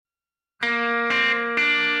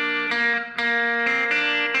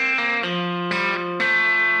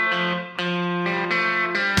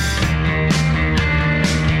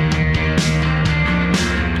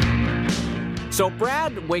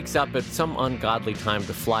Brad wakes up at some ungodly time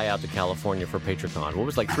to fly out to California for PatreCon. What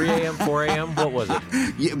was it, like 3 a.m., 4 a.m.? What was it?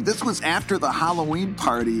 Yeah, this was after the Halloween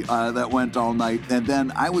party that went all night. And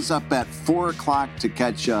then I was up at 4 o'clock to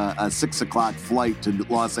catch a 6 o'clock flight to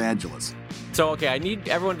Los Angeles. So, okay, I need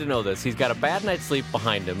everyone to know this. He's got a bad night's sleep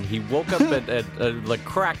behind him. He woke up at the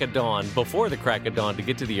crack of dawn, before the crack of dawn, to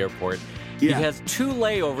get to the airport. Yeah. He has 2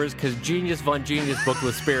 layovers because Genius Von Genius booked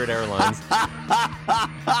with Spirit Airlines.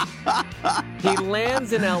 He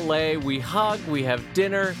lands in L.A., we hug, we have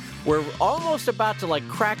dinner. We're almost about to,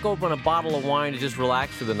 crack open a bottle of wine to just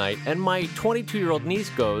relax for the night. And my 22-year-old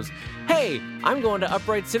niece goes, "Hey, I'm going to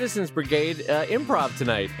Upright Citizens Brigade improv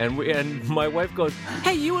tonight." And my wife goes,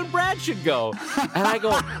 "Hey, you and Brad should go." And I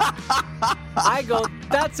go,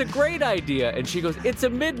 "That's a great idea." And she goes, "It's a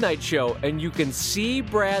midnight show." And you can see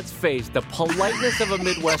Brad's face, the politeness of a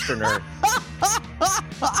Midwesterner.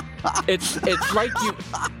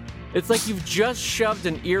 It's like you've just shoved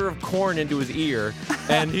an ear of corn into his ear,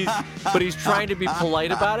 but he's trying to be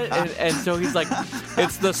polite about it, and so he's like,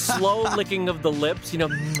 it's the slow licking of the lips, I'm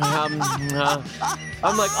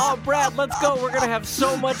like, "Oh, Brad, let's go. We're gonna have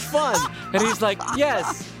so much fun." And he's like,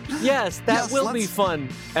 Yes, that will be fun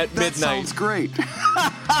at midnight. That sounds great.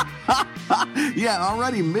 Yeah,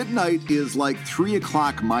 already midnight is like 3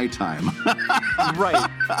 o'clock my time. Right.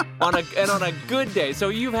 On a good day. So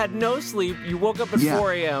you've had no sleep, you woke up at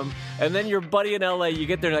 4 a.m., and then your buddy in LA, you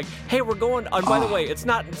get there like, "Hey, we're going," and by the way, it's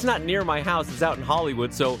not near my house, it's out in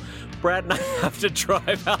Hollywood, so Brad and I have to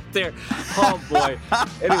drive out there. Oh, boy.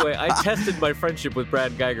 Anyway, I tested my friendship with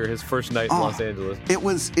Brad Geiger his first night in Los Angeles.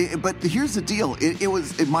 But here's the deal.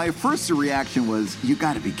 My first reaction was, "You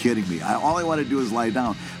got to be kidding me. All I want to do is lie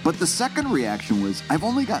down." But the second reaction was, I've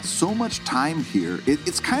only got so much time here.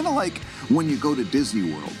 It's kind of like when you go to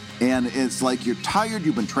Disney World. And it's like you're tired,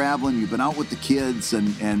 you've been traveling, you've been out with the kids,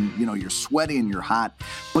 and you're sweaty and you're hot,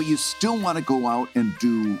 but you still want to go out and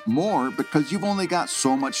do more because you've only got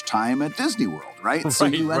so much time at Disney World, right? So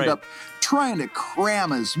you end up trying to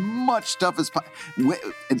cram as much stuff as possible.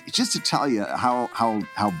 Just to tell you how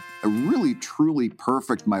really, truly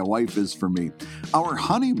perfect my wife is for me, our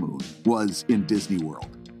honeymoon was in Disney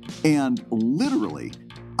World. And literally,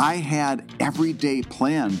 I had every day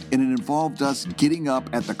planned, and it involved us getting up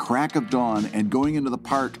at the crack of dawn and going into the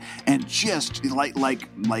park and just like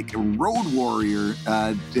Road Warrior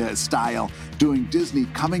style doing Disney,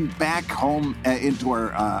 coming back home into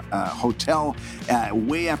our hotel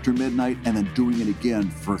way after midnight, and then doing it again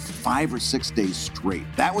for 5 or 6 days straight.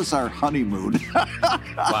 That was our honeymoon.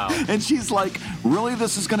 Wow. And she's like, "Really,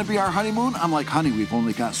 this is going to be our honeymoon?" I'm like, "Honey, we've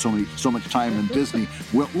only got so much time in Disney.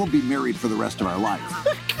 We'll be married for the rest of our life."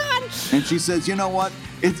 God. And she says, "You know what?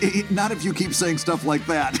 Not if you keep saying stuff like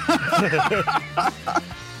that."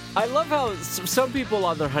 I love how some people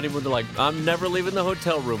on their honeymoon, they're like, "I'm never leaving the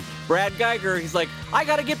hotel room." Brad Geiger, he's like, "I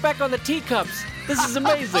got to get back on the teacups. This is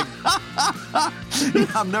amazing."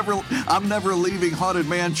 I'm never leaving Haunted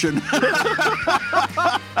Mansion.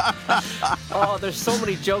 Oh, there's so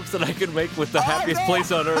many jokes that I could make with the happiest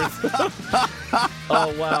place on earth.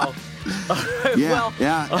 Oh, wow. Yeah,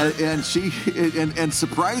 and she and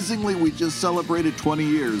surprisingly, we just celebrated 20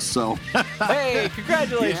 years. So, hey,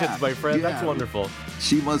 congratulations, my friend. That's wonderful.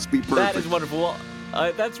 She must be perfect. That is wonderful. Well,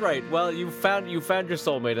 that's right. Well, you found your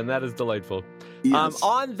soulmate, and that is delightful. Yes.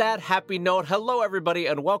 On that happy note, hello everybody,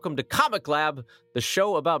 and welcome to Comic Lab, the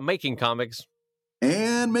show about making comics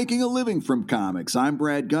and making a living from comics. I'm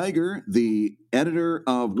Brad Geiger, the editor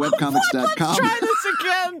of webcomics.com. Let's try this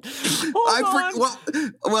again.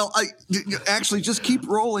 Well, I actually just keep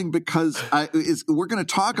rolling because we're going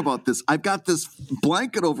to talk about this. I've got this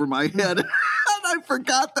blanket over my head, and I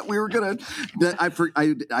forgot that we were going to.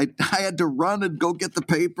 I had to run and go get the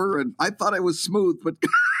paper, and I thought I was smooth, but.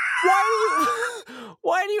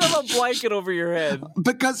 Why do you have a blanket over your head?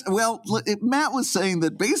 Because, Matt was saying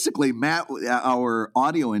that basically our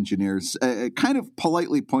audio engineers, kind of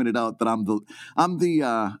politely pointed out that I'm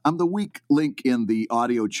the weak link in the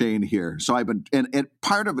audio chain here. So I've been, and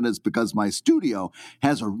part of it is because my studio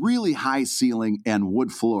has a really high ceiling and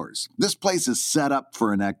wood floors. This place is set up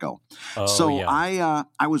for an echo.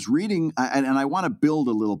 I was reading, and I want to build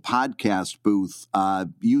a little podcast booth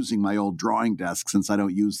using my old drawing desk, since I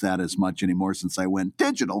don't use that as much anymore since I went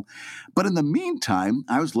digital. But in the meantime,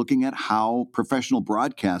 I was looking at how professional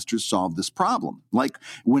broadcasters solve this problem. Like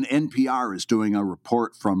when NPR is doing a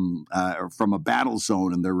report from a battle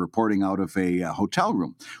zone and they're reporting out of a hotel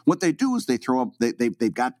room. What they do is they throw up,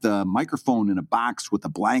 they've got the microphone in a box with a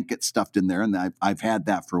blanket stuffed in there, and I've had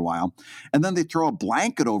that for a while. And then they throw a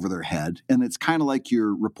blanket over their head, and it's kind of like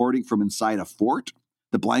you're reporting from inside a fort.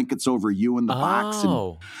 the blankets over you in the box.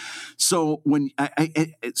 And so when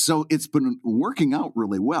so it's been working out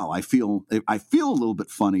really well. I feel a little bit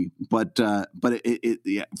funny, but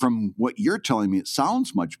from what you're telling me, it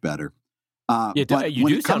sounds much better. But you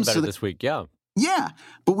do sound better this week, yeah. Yeah,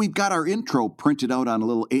 but we've got our intro printed out on a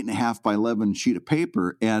little 8.5 by 11 sheet of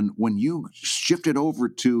paper, and when you shift it over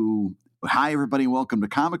to "Hi, everybody, and welcome to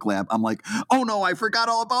Comic Lab," I'm like, oh no, I forgot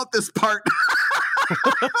all about this part.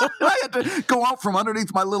 I had to go out from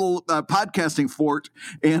underneath my little podcasting fort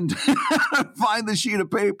and find the sheet of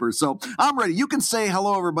paper. So I'm ready. You can say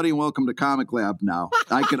hello, everybody, and welcome to Comic Lab now.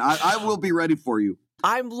 I will be ready for you.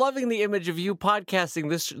 I'm loving the image of you podcasting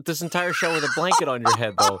this entire show with a blanket on your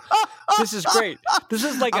head, though. This is great. This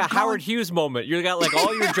is like a Howard Hughes moment. You got like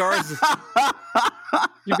all your jars.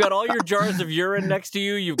 You've got all your jars of urine next to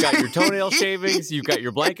you. You've got your toenail shavings. You've got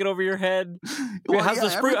your blanket over your head. Well, how's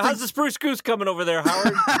the spruce goose coming over there,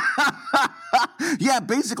 Howard? Yeah,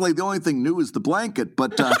 basically the only thing new is the blanket,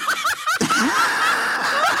 but.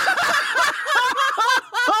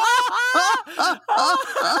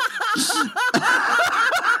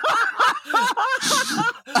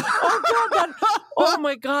 Oh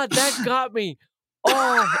my God, that got me.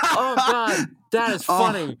 Oh God, that is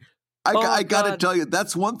funny. I got to tell you,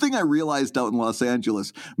 that's one thing I realized out in Los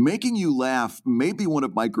Angeles. Making you laugh may be one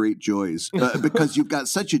of my great joys because you've got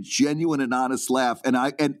such a genuine and honest laugh, and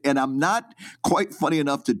I'm not quite funny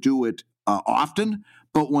enough to do it often.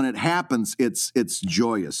 But when it happens, it's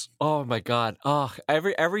joyous. Oh my God! Oh,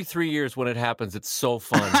 every 3 years when it happens, it's so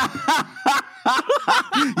fun.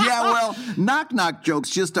 Yeah, well, knock jokes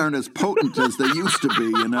just aren't as potent as they used to be,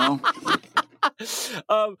 you know.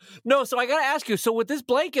 No, so I got to ask you. So with this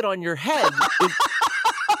blanket on your head,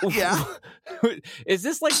 yeah, is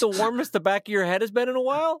this like the warmest the back of your head has been in a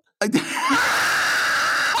while?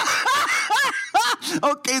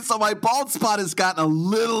 Okay, so my bald spot has gotten a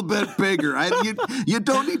little bit bigger. You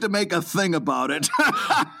don't need to make a thing about it.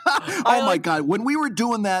 Oh my God! When we were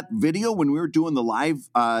doing that video, when we were doing the live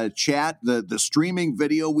chat, the streaming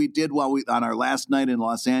video we did on our last night in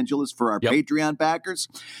Los Angeles for our Patreon backers,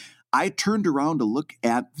 I turned around to look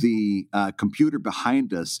at the computer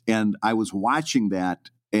behind us, and I was watching that.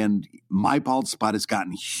 And my bald spot has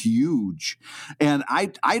gotten huge, and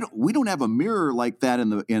we don't have a mirror like that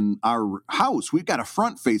in our house. We've got a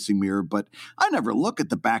front-facing mirror, but I never look at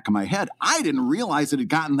the back of my head. I didn't realize it had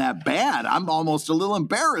gotten that bad. I'm almost a little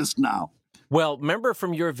embarrassed now. Well, remember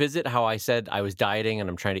from your visit how I said I was dieting and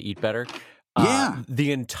I'm trying to eat better? Yeah.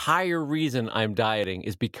 The entire reason I'm dieting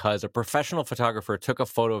is because a professional photographer took a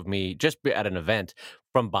photo of me just at an event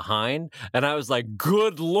from behind, and I was like,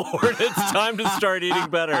 good Lord, it's time to start eating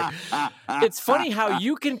better. It's funny how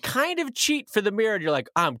you can kind of cheat for the mirror, and you're like,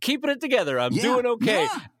 I'm keeping it together, I'm doing okay.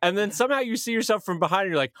 Yeah. And then somehow you see yourself from behind,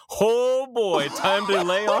 and you're like, oh boy, time to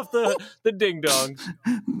lay off the ding-dongs.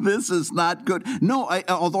 This is not good. No,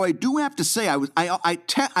 although I do have to say, I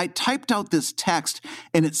typed out this text,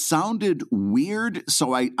 and it sounded weird,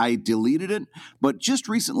 so I deleted it. But just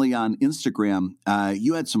recently on Instagram,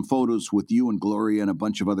 you had some photos with you and Gloria and a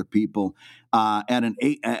bunch of other people at an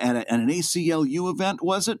ACLU event,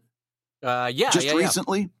 was it? Just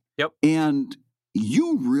recently. Yep. And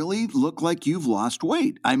you really look like you've lost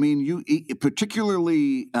weight. I mean, you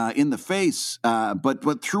particularly in the face,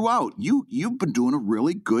 but throughout, you've been doing a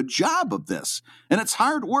really good job of this, and it's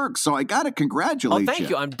hard work. So I got to congratulate you. Oh, thank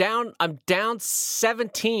you. I'm down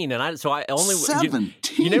 17, and I only 17.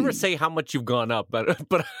 You never say how much you've gone up, but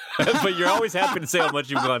you're always happy to say how much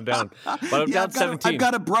you've gone down. But I'm down 17. I've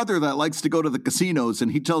got a brother that likes to go to the casinos,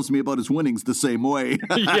 and he tells me about his winnings the same way.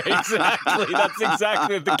 Yeah, exactly. That's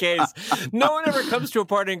exactly the case. No one ever comes to a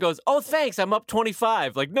party and goes, "Oh, thanks, I'm up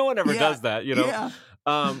 25." Like no one ever does that, you know. Yeah.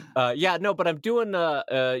 No, but I'm doing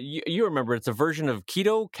you remember it's a version of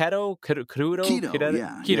keto.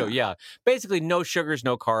 Yeah. Basically no sugars,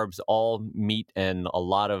 no carbs, all meat and a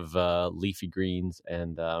lot of leafy greens,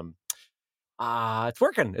 and it's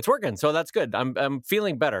working. So that's good. I'm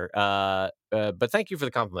feeling better. But thank you for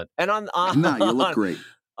the compliment. And no, you look great.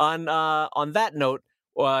 On that note,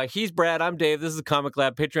 he's Brad. I'm Dave. This is the Comic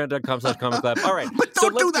Lab. Patreon.com/Comic Lab. All right. But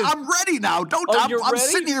don't do that. I'm ready now. I'm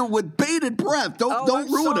sitting here with bated breath.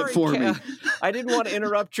 Don't ruin it for me. I didn't want to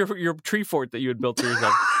interrupt your tree fort that you had built for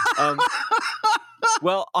yourself.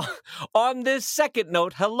 Well, on this second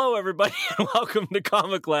note, hello, everybody, and welcome to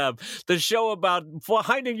Comic Lab, the show about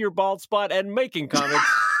finding your bald spot and making comics.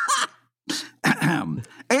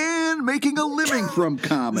 And making a living from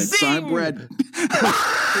comics. Zing! I'm Brad.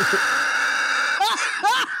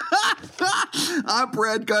 I'm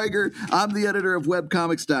Brad Geiger. I'm the editor of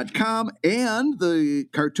webcomics.com and the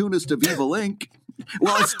cartoonist of Evil Inc.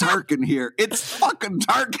 Well, it's dark in here. It's fucking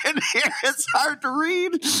dark in here. It's hard to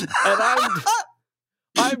read. And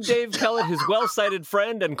I'm Dave Kellett, his well-cited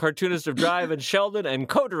friend and cartoonist of Drive and Sheldon and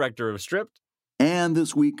co-director of Stripped. And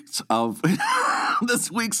this week's hour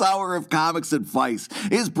of comics advice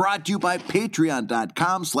is brought to you by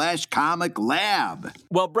patreon.com/comic lab.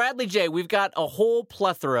 Well, Bradley J., we've got a whole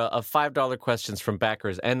plethora of $5 questions from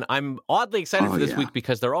backers, and I'm oddly excited for this week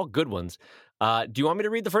because they're all good ones. Do you want me to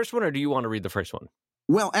read the first one, or do you want to read the first one?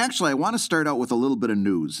 Well, actually, I want to start out with a little bit of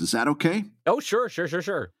news. Is that okay? Oh, sure.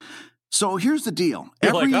 So here's the deal.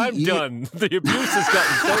 I'm done. The abuse has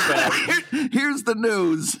gotten so bad. Here's the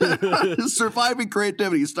news. Surviving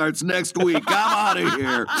Creativity starts next week. I'm out of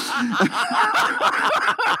here.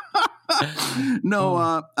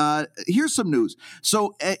 No, here's some news.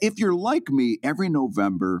 So if you're like me, every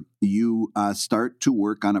November you start to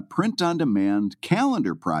work on a print-on-demand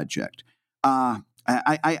calendar project.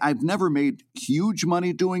 I've never made huge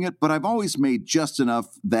money doing it, but I've always made just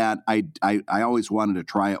enough that I always wanted to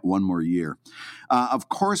try it one more year. Of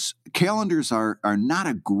course, calendars are not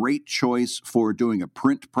a great choice for doing a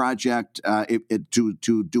print project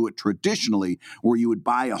to do it traditionally, where you would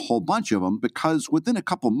buy a whole bunch of them, because within a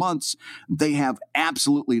couple months, they have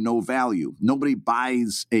absolutely no value. Nobody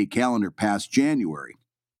buys a calendar past January.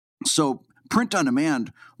 So print on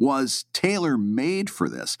demand was tailor-made for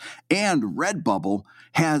this, and Redbubble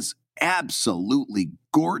has absolutely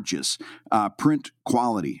gorgeous print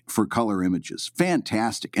quality for color images.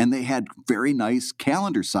 Fantastic. And they had very nice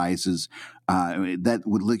calendar sizes that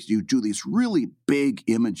would let you do these really big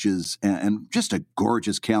images, and just a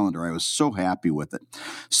gorgeous calendar. I was so happy with it.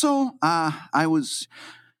 So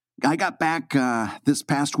I got back this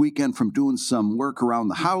past weekend from doing some work around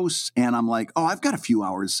the house, and I'm like, I've got a few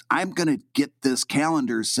hours. I'm going to get this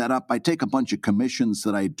calendar set up. I take a bunch of commissions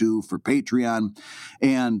that I do for Patreon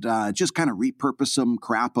and just kind of repurpose them,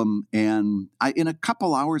 crap them, and in a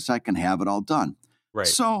couple hours, I can have it all done. Right.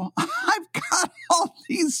 So I've got all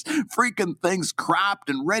these freaking things cropped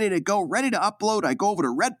and ready to go, ready to upload. I go over to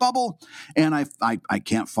Redbubble, and I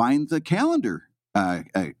can't find the calendar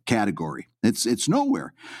category. It's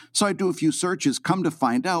nowhere. So I do a few searches. Come to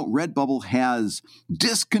find out, Redbubble has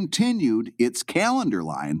discontinued its calendar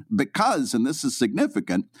line because, and this is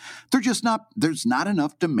significant, there's not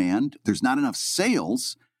enough demand. There's not enough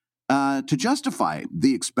sales to justify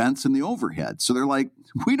the expense and the overhead. So they're like,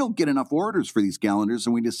 we don't get enough orders for these calendars,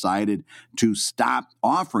 and we decided to stop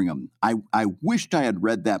offering them. I wished I had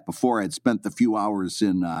read that before I'd spent the few hours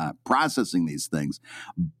in processing these things.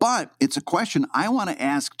 But it's a question I want to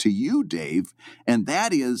ask to you, Dave, and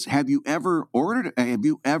that is, have you ever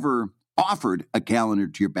offered a calendar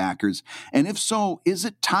to your backers? And if so, is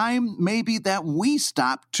it time maybe that we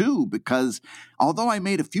stop too? Because although I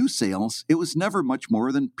made a few sales, it was never much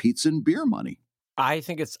more than pizza and beer money. I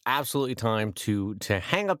think it's absolutely time to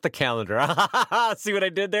hang up the calendar. See what I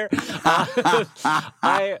did there?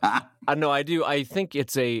 I do. I think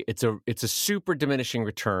it's a super diminishing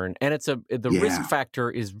return, and the risk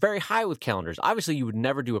factor is very high with calendars. Obviously, you would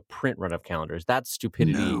never do a print run of calendars. That's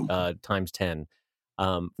stupidity times 10.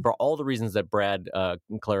 For all the reasons that Brad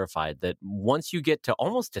clarified, that once you get to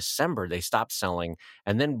almost December, they stop selling.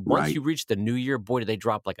 And then once you reach the new year, boy, do they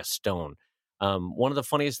drop like a stone. One of the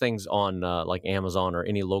funniest things on like Amazon or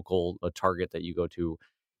any local Target that you go to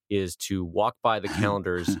is to walk by the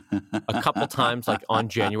calendars a couple times, like on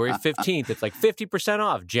January 15th. It's like 50%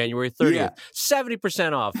 off, January 30th,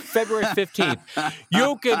 70% off, February 15th.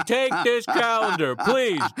 You can take this calendar,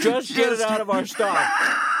 please. Just get it out of our stock.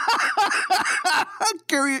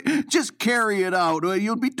 Just carry it out.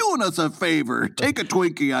 You'll be doing us a favor. Take a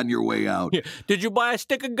Twinkie on your way out. Yeah. Did you buy a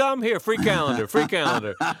stick of gum? Here, free calendar.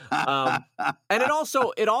 And it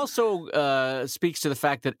also speaks to the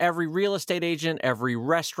fact that every real estate agent, every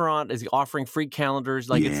restaurant is offering free calendars.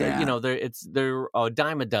 Like they're a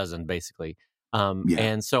dime a dozen basically.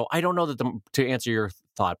 And so I don't know that to answer your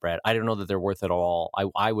thought, Brad, I don't know that they're worth it all.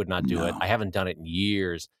 I would not do it. I haven't done it in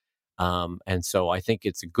years. And so I think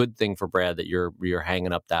it's a good thing for Brad that you're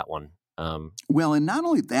hanging up that one. Well, and not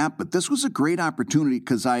only that, but this was a great opportunity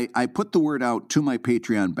because I put the word out to my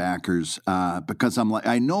Patreon backers because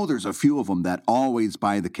I know there's a few of them that always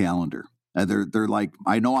buy the calendar. They're like,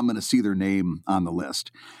 I know I'm going to see their name on the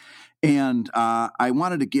list. And I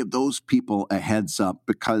wanted to give those people a heads up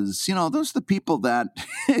because, those are the people that,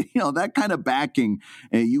 that kind of backing,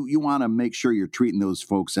 you want to make sure you're treating those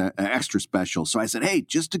folks extra special. So I said, hey,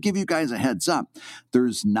 just to give you guys a heads up,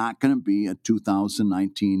 there's not going to be a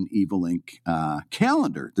 2019 Evil Inc.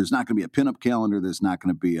 Calendar. There's not going to be a pinup calendar. There's not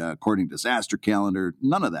going to be a According Disaster calendar.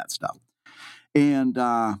 None of that stuff. And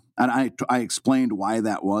I explained why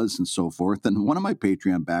that was and so forth. And one of my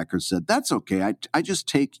Patreon backers said, "That's okay. I just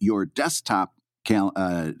take your desktop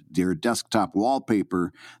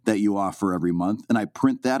wallpaper that you offer every month, and I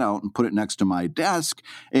print that out and put it next to my desk,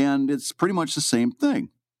 and it's pretty much the same thing."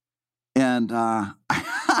 And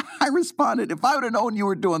I responded, "If I would have known you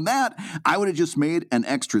were doing that, I would have just made an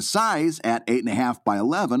extra size at 8.5 by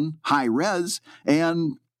 11, high res,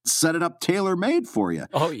 and set it up tailor-made for you."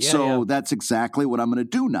 Oh, yeah. So that's exactly what I'm going to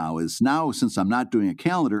do now. Since I'm not doing a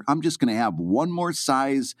calendar, I'm just going to have one more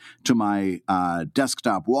size to my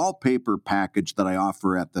desktop wallpaper package that I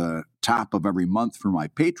offer at the top of every month for my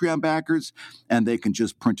Patreon backers, and they can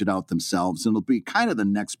just print it out themselves, and it'll be kind of the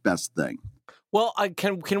next best thing. Well,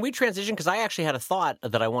 can we transition? Because I actually had a thought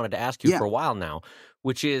that I wanted to ask you for a while now,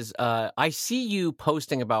 which is I see you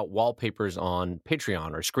posting about wallpapers on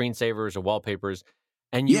Patreon or screensavers or wallpapers,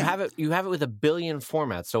 and you have it with a billion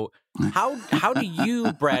formats. So how do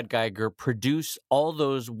you, Brad Geiger, produce all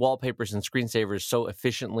those wallpapers and screensavers so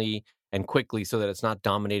efficiently and quickly so that it's not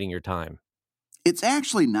dominating your time? It's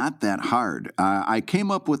actually not that hard. I came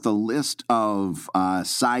up with a list of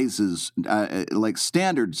sizes, like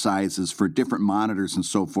standard sizes for different monitors and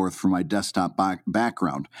so forth for my desktop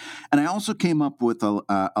background. And I also came up with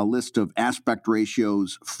a list of aspect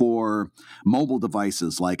ratios for mobile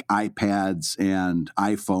devices like iPads and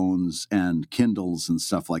iPhones and Kindles and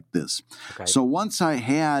stuff like this. Okay. So once I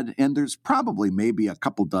had, and there's probably maybe a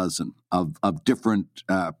couple dozen of different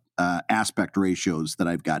aspect ratios that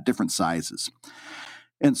I've got, different sizes.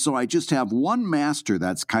 And so I just have one master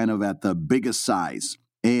that's kind of at the biggest size.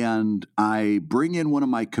 And I bring in one of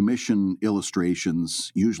my commission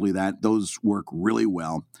illustrations, usually those work really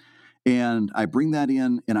well. And I bring that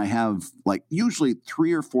in, and I have like usually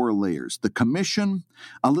 3 or 4 layers. The commission,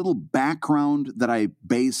 a little background that I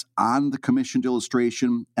base on the commissioned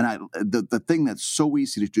illustration. And the thing that's so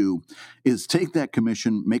easy to do is take that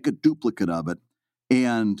commission, make a duplicate of it,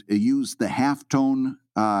 and use the halftone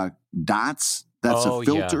dots. That's a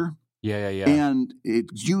filter. Yeah. And it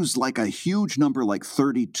used like a huge number, like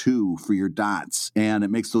 32 for your dots, and it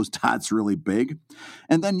makes those dots really big.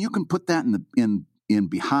 And then you can put that in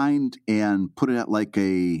behind and put it at like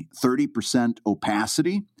a 30%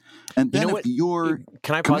 opacity. And then if your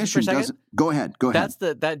can I pause for a second? Go ahead.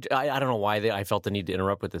 I don't know why I felt the need to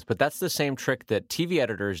interrupt with this, but that's the same trick that TV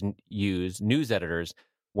editors use, news editors,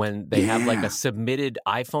 when they have like a submitted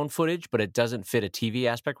iPhone footage, but it doesn't fit a TV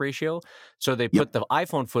aspect ratio. So they put the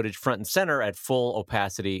iPhone footage front and center at full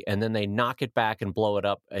opacity, and then they knock it back and blow it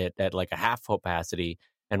up at like a half opacity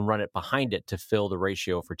and run it behind it to fill the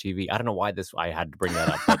ratio for TV. I don't know why I had to bring that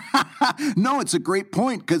up. No, it's a great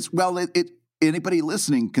point because, anybody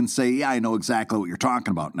listening can say, yeah, I know exactly what you're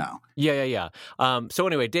talking about now. Yeah. So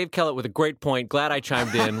anyway, Dave Kellett with a great point. Glad I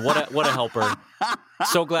chimed in. What a helper.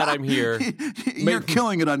 So glad I'm here. You're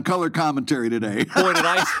killing it on color commentary today. Boy,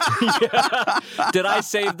 did I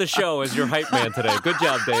save the show as your hype man today. Good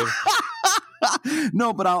job, Dave.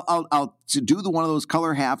 No, but I'll do one of those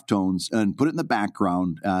color halftones and put it in the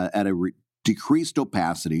background at a decreased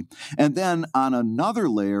opacity. And then on another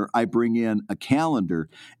layer, I bring in a calendar.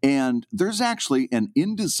 And there's actually an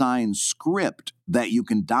InDesign script that you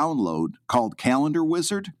can download called Calendar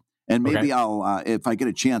Wizard. And maybe I'll, if I get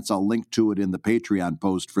a chance, I'll link to it in the Patreon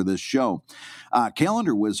post for this show.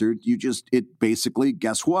 Calendar Wizard, it basically,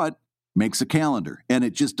 guess what? Makes a calendar. And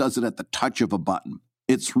it just does it at the touch of a button.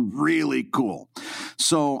 It's really cool.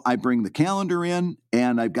 So I bring the calendar in,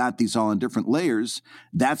 and I've got these all in different layers.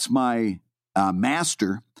 That's my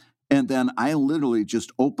master. And then I literally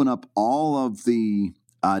just open up all of the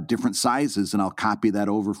different sizes, and I'll copy that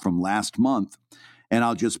over from last month. And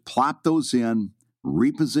I'll just plop those in,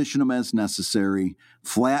 reposition them as necessary,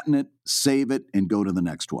 flatten it, save it, and go to the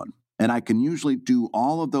next one. And I can usually do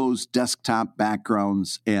all of those desktop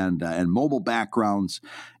backgrounds and mobile backgrounds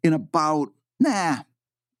in about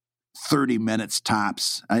 30 minutes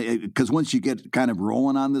tops. Because once you get kind of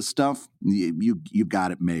rolling on this stuff, you've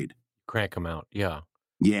got it made. Crank them out, yeah.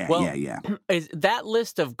 Yeah. Is that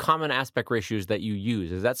list of common aspect ratios that you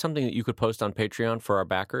use, is that something that you could post on Patreon for our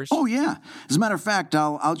backers? Oh, yeah. As a matter of fact,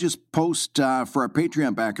 I'll just post, for our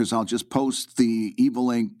Patreon backers, I'll just post the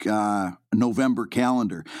Evilink November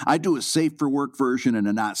calendar. I do a safe for work version and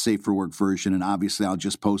a not safe for work version, and obviously I'll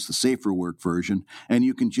just post the safe for work version, and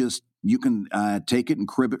you can take it and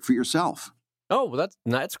crib it for yourself. Oh, well,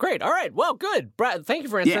 that's great. All right. Well, good. Brad, thank you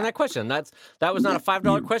for answering that question. That was not a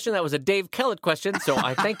 $5 question. That was a Dave Kellett question. So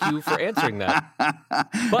I thank you for answering that.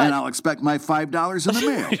 But, and I'll expect my $5 in the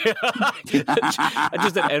mail.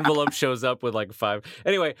 Just an envelope shows up with like 5.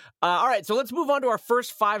 Anyway, all right. So let's move on to our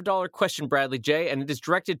first $5 question, Bradley J. And it is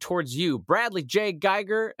directed towards you, Bradley J.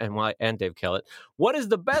 Geiger and Dave Kellett. What is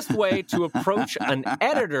the best way to approach an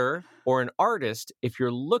editor or an artist if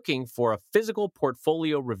you're looking for a physical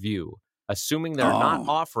portfolio review, assuming they're not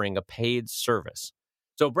offering a paid service?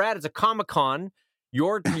 So, Brad, it's a Comic-Con.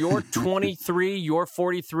 You're 23, you're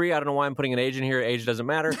 43. I don't know why I'm putting an age in here. Age doesn't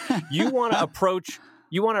matter. You want to approach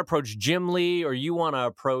Jim Lee, or you want to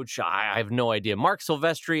approach, I have no idea, Mark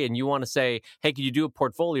Silvestri, and you want to say, hey, can you do a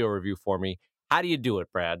portfolio review for me? How do you do it,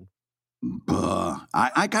 Brad?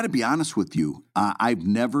 I got to be honest with you. I've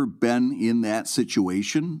never been in that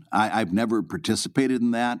situation. I've never participated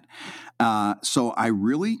in that. So I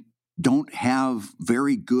really don't have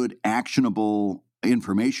very good actionable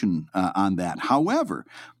information on that. However,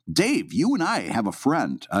 Dave, you and I have a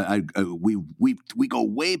friend. We go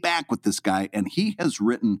way back with this guy, and he has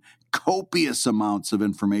written copious amounts of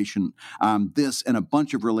information on this and a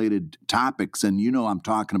bunch of related topics. And I'm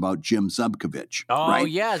talking about Jim Zubkovich. Oh, right?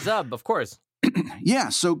 Yeah, Zub, of course. Yeah,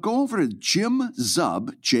 so go over to Jim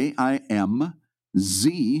Zub, JimZub.com,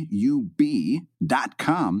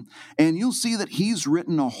 and you'll see that he's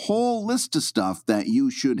written a whole list of stuff that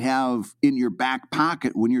you should have in your back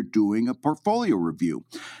pocket when you're doing a portfolio review.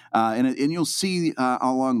 And you'll see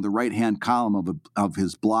along the right-hand column of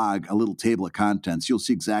his blog a little table of contents. You'll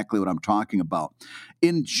see exactly what I'm talking about.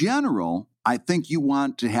 In general, I think you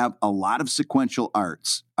want to have a lot of sequential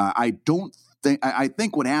arts. I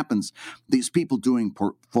think what happens, these people doing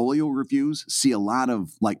portfolio reviews see a lot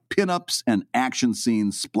of like pinups and action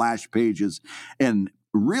scenes, splash pages, and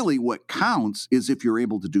really what counts is if you're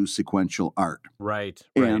able to do sequential art. Right.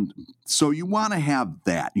 And so you want to have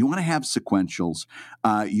that. You want to have sequentials.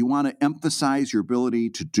 You want to emphasize your ability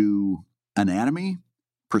to do anatomy,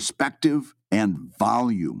 perspective, and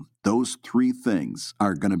volume. Those 3 things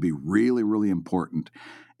are going to be really, really important.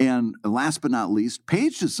 And last but not least,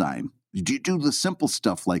 page design. Do you do the simple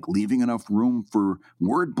stuff like leaving enough room for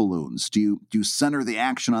word balloons? Do you center the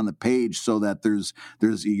action on the page so that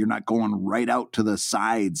you're not going right out to the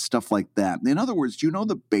sides, stuff like that? In other words, do you know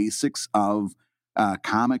the basics of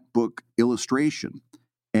comic book illustration?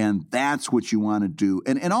 And that's what you want to do.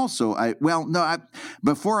 And also,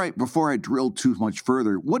 before I drill too much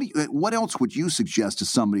further, what else would you suggest to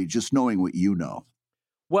somebody just knowing what you know?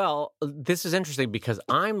 Well, this is interesting because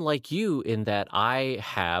I'm like you in that I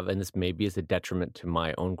have, and this maybe is a detriment to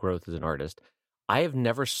my own growth as an artist, I have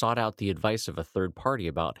never sought out the advice of a third party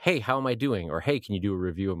about, hey, how am I doing? Or, hey, can you do a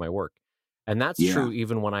review of my work? And that's true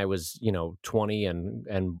even when I was, 20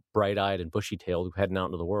 and bright-eyed and bushy-tailed heading out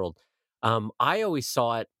into the world. I always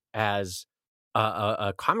saw it as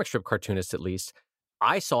a comic strip cartoonist, at least.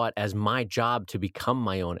 I saw it as my job to become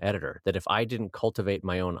my own editor, that if I didn't cultivate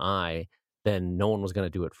my own eye, then no one was going to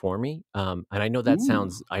do it for me. And I know that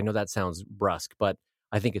sounds brusque, but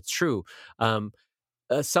I think it's true.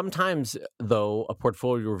 Sometimes, though, a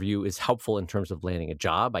portfolio review is helpful in terms of landing a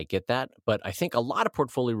job. I get that. But I think a lot of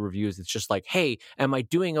portfolio reviews, it's just like, hey, am I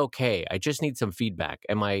doing okay? I just need some feedback.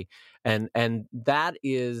 And that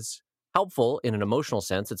is helpful in an emotional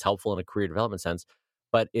sense. It's helpful in a career development sense,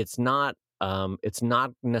 but it's not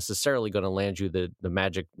necessarily going to land you the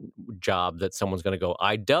magic job that someone's going to go,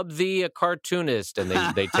 I dub thee a cartoonist, and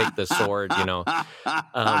they take the sword,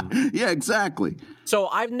 Yeah, exactly. So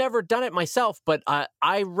I've never done it myself, but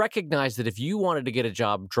I recognize that if you wanted to get a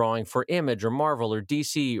job drawing for Image or Marvel or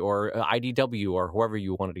DC or IDW or whoever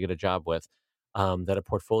you wanted to get a job with, that a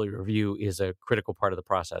portfolio review is a critical part of the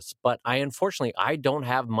process. But unfortunately, I don't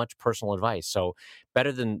have much personal advice. So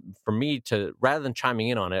rather than chiming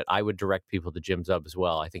in on it, I would direct people to Jim Zub as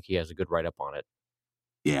well. I think he has a good write-up on it.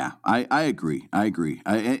 Yeah, I agree.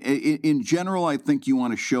 In general, I think you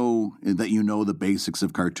want to show that you know the basics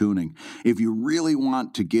of cartooning. If you really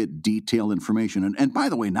want to get detailed information, and by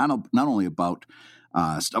the way, not only about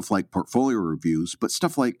stuff like portfolio reviews, but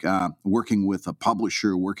stuff like working with a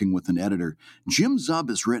publisher, working with an editor. Jim Zub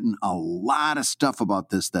has written a lot of stuff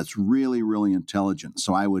about this that's really, really intelligent.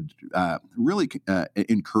 So I would really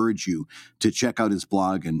encourage you to check out his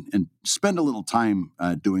blog and spend a little time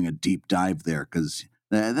doing a deep dive there, because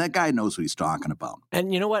that guy knows what he's talking about.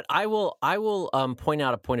 And you know what? I will point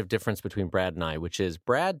out a point of difference between Brad and I, which is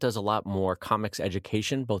Brad does a lot more comics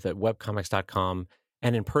education, both at webcomics.com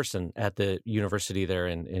and in person at the university there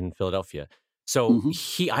in Philadelphia. So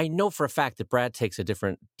I know for a fact that Brad takes a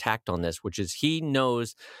different tact on this, which is he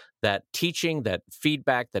knows that teaching, that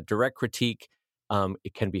feedback, that direct critique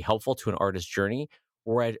it can be helpful to an artist's journey.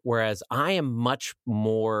 Whereas I am much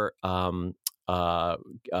more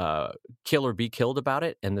kill or be killed about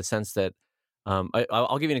it, in the sense that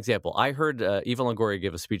I'll give you an example. I heard Eva Longoria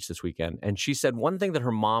give a speech this weekend, and she said one thing that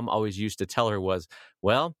her mom always used to tell her was,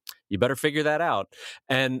 well, you better figure that out.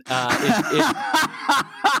 And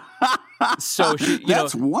so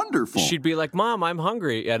that's wonderful. She'd be like, Mom, I'm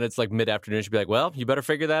hungry. And it's like mid-afternoon. She'd be like, well, you better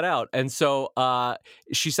figure that out. And so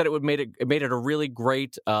she said it made it a really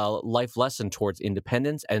great life lesson towards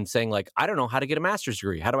independence, and saying like, I don't know how to get a master's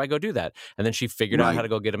degree. How do I go do that? And then she figured out how to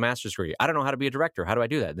go get a master's degree. I don't know how to be a director. How do I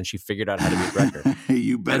do that? And then she figured out how to be a director.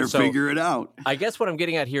 You better figure it out. I guess what I'm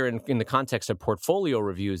getting at here in the context of portfolio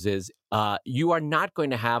reviews is you are not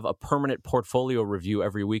going to have a permanent portfolio review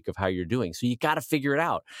every week of how you're doing. So you got to figure it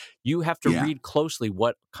out. You have to read closely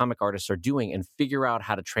what comic artists are doing and figure out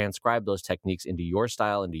how to transcribe those techniques into your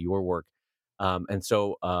style, into your work. And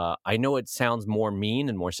so I know it sounds more mean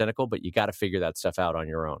and more cynical, but you got to figure that stuff out on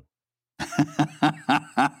your own.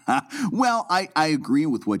 Well, I agree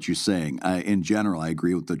with what you're saying. In general, I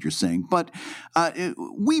agree with what you're saying. But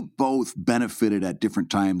we both benefited at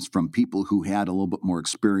different times from people who had a little bit more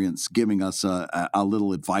experience giving us a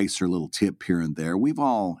little advice or a little tip here and there. We've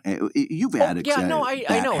all, you've had it. Yeah, no,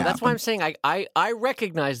 I know. That's why I'm saying I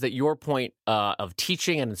recognize that your point of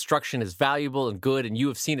teaching and instruction is valuable and good, and you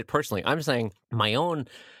have seen it personally. I'm saying my own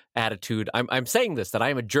attitude. I'm saying this, that I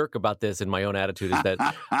am a jerk about this in my own attitude, is that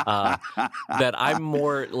that I'm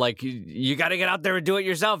more like, you got to get out there and do it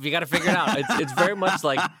yourself. You got to figure it out. It's very much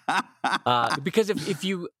like because if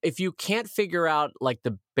you can't figure out like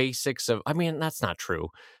the basics of, I mean, that's not true.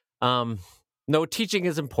 No, teaching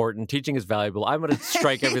is important. Teaching is valuable. I'm going to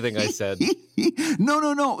strike everything I said.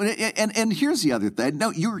 No. And here's the other thing.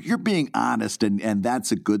 No, you're being honest, and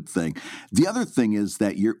that's a good thing. The other thing is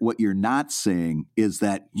that what you're not saying is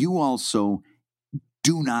that you also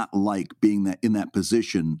do not like being in that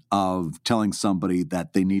position of telling somebody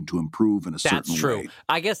that they need to improve in a certain way. That's true.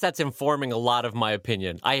 I guess that's informing a lot of my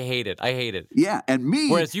opinion. I hate it. Yeah, and me.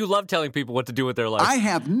 Whereas you love telling people what to do with their life. I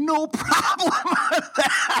have no problem with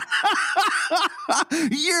that.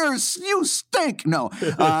 You stink. No,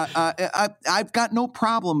 I've got no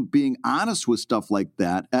problem being honest with stuff like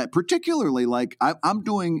that. Particularly, like I'm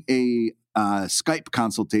doing a Skype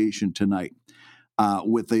consultation tonight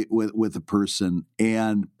with a person,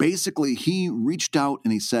 and basically he reached out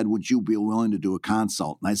and he said, "Would you be willing to do a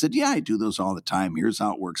consult?" And I said, "Yeah, I do those all the time. Here's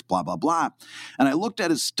how it works." Blah blah blah. And I looked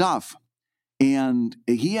at his stuff, and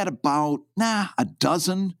he had about a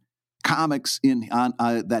dozen comics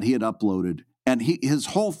that he had uploaded. And his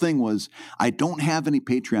whole thing was, I don't have any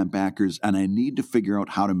Patreon backers, and I need to figure out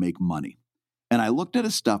how to make money. And I looked at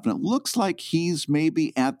his stuff, and it looks like he's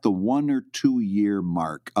maybe at the 1 or 2 year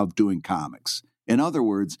mark of doing comics. In other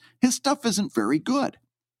words, his stuff isn't very good.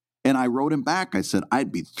 And I wrote him back. I said,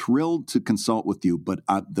 I'd be thrilled to consult with you, but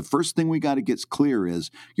the first thing we got to get clear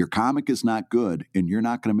is your comic is not good, and you're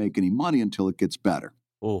not going to make any money until it gets better.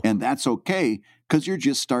 Ooh. And that's okay, because you're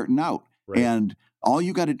just starting out. Right. And all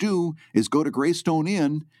you got to do is go to Greystone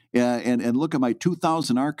Inn and look at my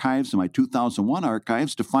 2000 archives and my 2001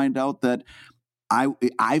 archives to find out that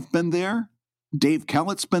I've been there. Dave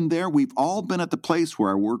Kellett's been there. We've all been at the place where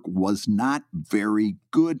our work was not very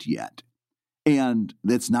good yet. And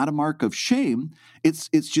that's not a mark of shame. It's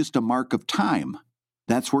just a mark of time.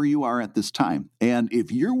 That's where you are at this time. And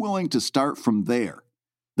if you're willing to start from there,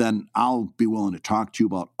 then I'll be willing to talk to you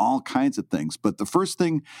about all kinds of things. But the first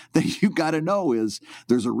thing that you got to know is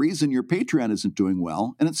there's a reason your Patreon isn't doing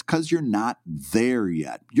well, and it's because you're not there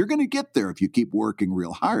yet. You're going to get there if you keep working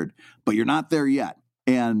real hard, but you're not there yet.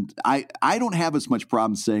 And I don't have as much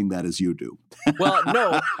problem saying that as you do. Well,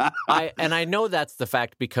 no, I know that's the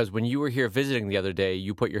fact, because when you were here visiting the other day,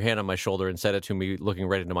 you put your hand on my shoulder and said it to me looking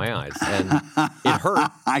right into my eyes, and it hurt.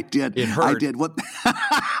 I did. It hurt. I did. What?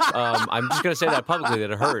 I'm just going to say that publicly, that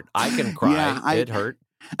it hurt. I can cry. Yeah, it hurt.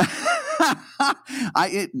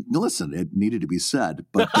 Listen, it needed to be said,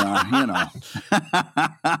 but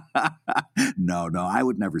no, I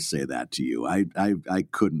would never say that to you. I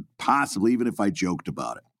couldn't possibly, even if I joked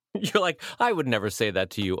about it. You're like, I would never say that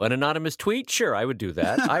to you. An anonymous tweet? Sure, I would do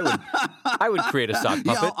that. I would create a sock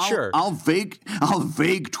puppet. Sure. I'll vague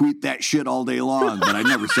tweet that shit all day long, but I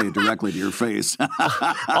never say it directly to your face.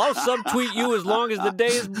 I'll subtweet you as long as the day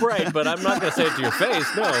is bright, but I'm not going to say it to your face.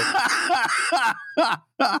 No.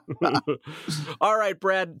 All right,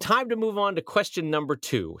 Brad, time to move on to question number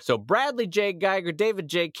 2. So Bradley J. Geiger, David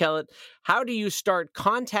J. Kellett, how do you start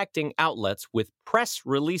contacting outlets with press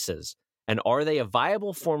releases? And are they a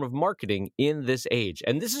viable form of marketing in this age?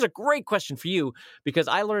 And this is a great question for you because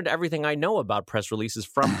I learned everything I know about press releases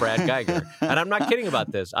from Brad Geiger. And I'm not kidding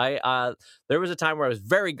about this. There was a time where I was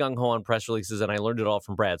very gung-ho on press releases, and I learned it all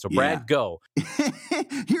from Brad. So, Brad, go.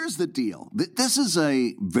 Here's the deal. This is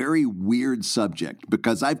a very weird subject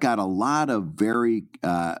because I've got a lot of very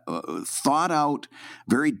thought out,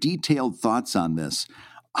 very detailed thoughts on this.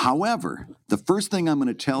 However, the first thing I'm going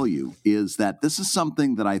to tell you is that this is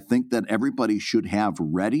something that I think that everybody should have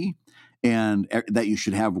ready and that you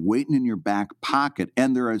should have waiting in your back pocket.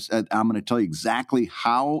 And I'm going to tell you exactly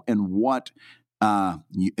how and what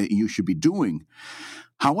you should be doing.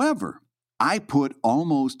 However, I put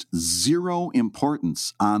almost zero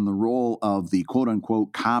importance on the role of the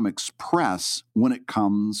quote-unquote comics press when it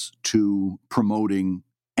comes to promoting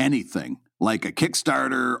anything, like a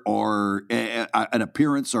Kickstarter or an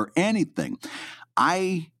appearance or anything.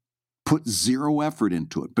 I put zero effort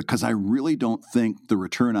into it because I really don't think the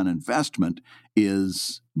return on investment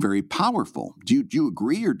is very powerful. Do you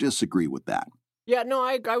agree or disagree with that? Yeah, no,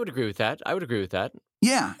 I would agree with that.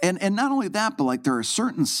 Yeah, and not only that, but like there are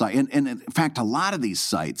certain sites, and in fact, a lot of these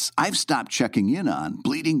sites I've stopped checking in on,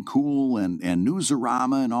 Bleeding Cool and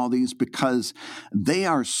Newsarama and all these, because they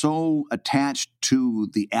are so attached to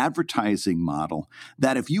the advertising model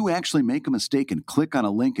that if you actually make a mistake and click on a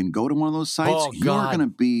link and go to one of those sites, you're going to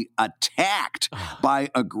be attacked by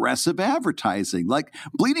aggressive advertising. Like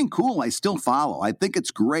Bleeding Cool, I still follow. I think it's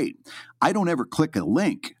great. I don't ever click a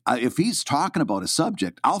link. If he's talking about a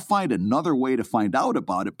subject, I'll find another way to find out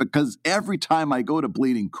about it because every time I go to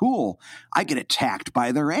Bleeding Cool, I get attacked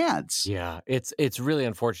by their ads. Yeah, it's really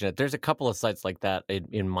unfortunate. There's a couple of sites like that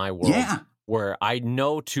in my world. Yeah. Where I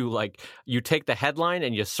know to, like, you take the headline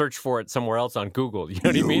and you search for it somewhere else on Google. You know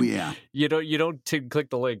what I mean? Yeah. You don't click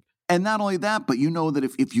the link. And not only that, but you know that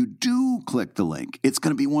if you do click the link, it's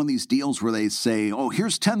going to be one of these deals where they say, oh,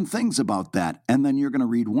 here's 10 things about that. And then you're going to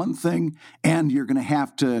read one thing and you're going to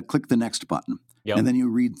have to click the next button. Yep. And then you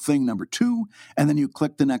read thing number 2 and then you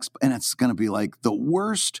click the next. And it's going to be like the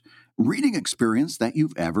worst reading experience that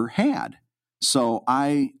you've ever had. So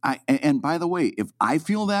and by the way, if I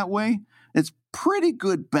feel that way, it's pretty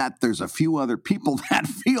good bet there's a few other people that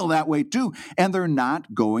feel that way too. And they're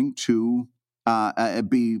not going to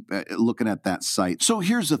be looking at that site. So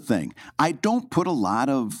here's the thing. I don't put a lot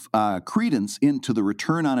of credence into the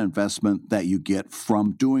return on investment that you get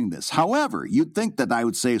from doing this. However, you'd think that I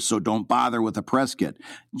would say, so don't bother with a press kit.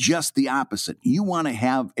 Just the opposite. You want to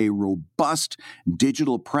have a robust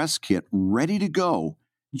digital press kit ready to go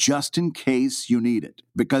just in case you need it.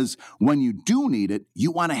 Because when you do need it,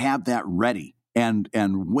 you want to have that ready and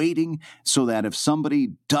waiting so that if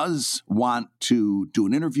somebody does want to do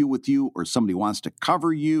an interview with you or somebody wants to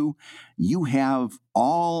cover you, you have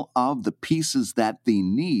all of the pieces that they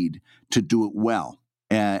need to do it well.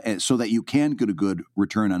 So that you can get a good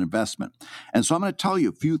return on investment. And so I'm going to tell you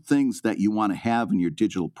a few things that you want to have in your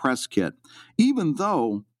digital press kit, even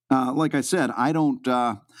though like I said, I don't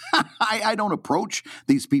I don't approach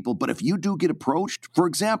these people. But if you do get approached, for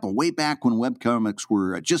example, way back when webcomics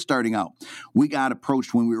were just starting out, we got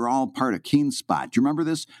approached when we were all part of KeenSpot. Do you remember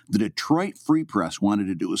this? The Detroit Free Press wanted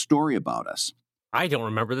to do a story about us. I don't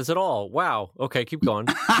remember this at all. Wow. Okay, keep going.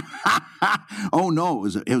 Oh no,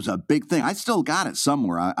 it was a big thing. I still got it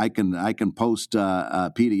somewhere. I can post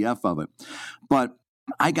a PDF of it, but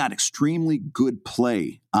I got extremely good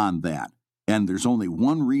play on that. And there's only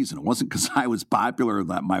one reason. It wasn't because I was popular or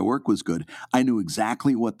that my work was good. I knew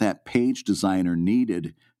exactly what that page designer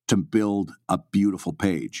needed to build a beautiful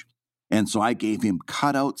page. And so I gave him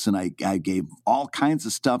cutouts and I gave all kinds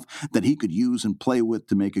of stuff that he could use and play with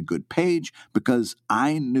to make a good page because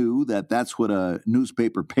I knew that that's what a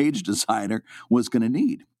newspaper page designer was going to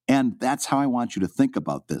need. And that's how I want you to think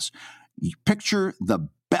about this. You picture the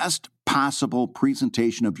best possible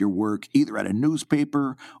presentation of your work, either at a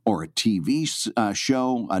newspaper or a TV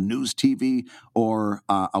show, a news TV, or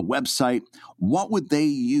a website. What would they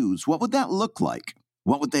use? What would that look like?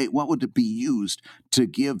 What would it be used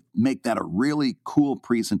to make that a really cool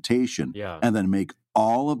presentation? Yeah. And then make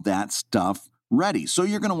all of that stuff ready. So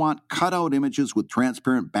you're going to want cutout images with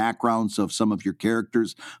transparent backgrounds of some of your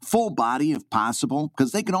characters, full body if possible,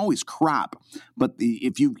 because they can always crop. But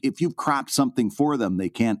if you've cropped something for them, they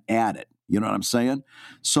can't add it. You know what I'm saying?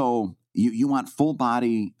 So you want full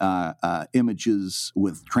body images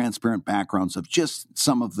with transparent backgrounds of just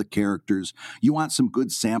some of the characters. You want some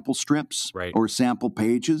good sample strips or sample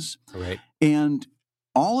pages. Right. And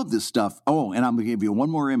all of this stuff. Oh, and I'm going to give you one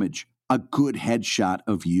more image. a good headshot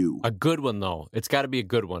of you. A good one, though. It's got to be a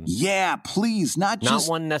good one. Yeah, please. Not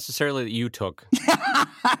one necessarily that you took.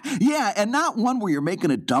 Yeah, and not one where you're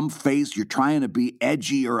making a dumb face, you're trying to be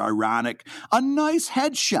edgy or ironic. A nice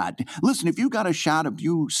headshot. Listen, if you got a shot of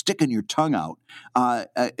you sticking your tongue out,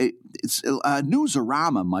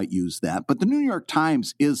 Newsarama might use that, but the New York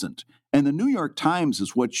Times isn't. And the New York Times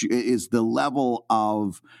is is the level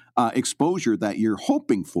of exposure that you're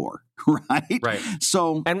hoping for, right? Right.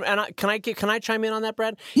 So, and can I chime in on that,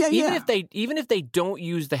 Brad? Yeah, even if they don't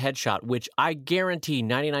use the headshot, which I guarantee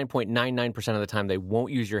 99.99% of the time they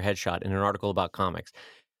won't use your headshot in an article about comics.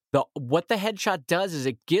 What the headshot does is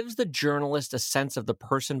it gives the journalist a sense of the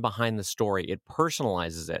person behind the story. It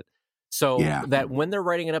personalizes it. So that when they're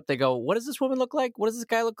writing it up, they go, what does this woman look like? What does this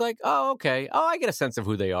guy look like? Oh, okay. Oh, I get a sense of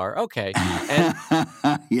who they are. Okay.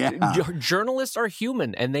 And journalists are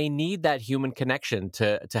human, and they need that human connection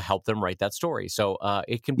to help them write that story. So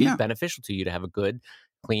it can be beneficial to you to have a good,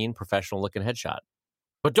 clean, professional-looking headshot.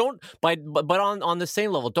 But on the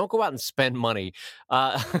same level, don't go out and spend money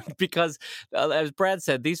because, as Brad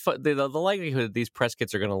said, the likelihood that these press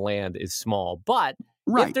kits are going to land is small. But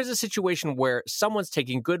if there's a situation where someone's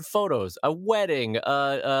taking good photos, a wedding,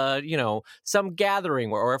 some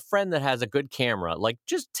gathering, or a friend that has a good camera, like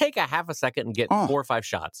just take a half a second and get 4 or 5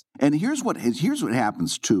 shots. And here's what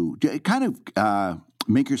happens too. Kind of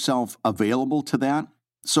make yourself available to that.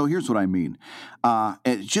 So here's what I mean.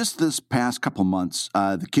 Just this past couple months,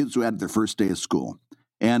 the kids who had their first day of school,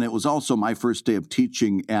 and it was also my first day of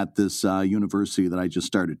teaching at this university that I just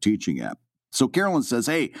started teaching at. So Carolyn says,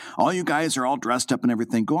 hey, all you guys are all dressed up and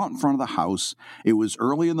everything. Go out in front of the house. It was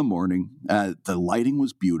early in the morning. The lighting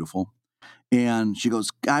was beautiful. And she goes,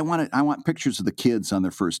 I want pictures of the kids on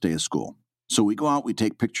their first day of school. So we go out, we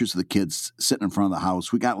take pictures of the kids sitting in front of the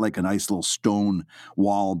house. We got like a nice little stone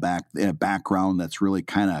wall background that's really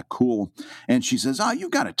kind of cool. And she says, oh, you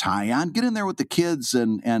got a tie on. Get in there with the kids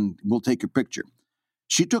and we'll take your picture.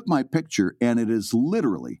 She took my picture, and it is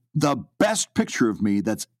literally the best picture of me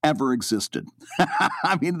that's ever existed.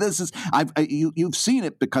 I mean, you've seen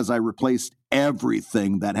it because I replaced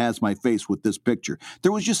everything that has my face with this picture.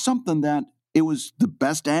 There was just something that it was the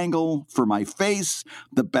best angle for my face,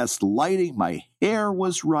 the best lighting. My hair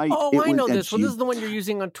was right. Oh, I know this one. This is the one you're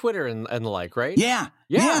using on Twitter and the like, right? Yeah.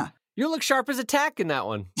 You look sharp as a tack in that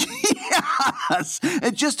one. Yes,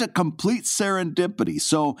 it's just a complete serendipity.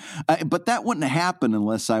 So, but that wouldn't happen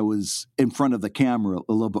unless I was in front of the camera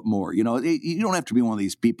a little bit more. You know, you don't have to be one of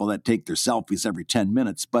these people that take their selfies every 10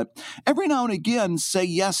 minutes, but every now and again, say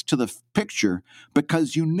yes to the picture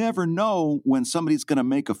because you never know when somebody's going to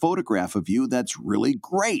make a photograph of you that's really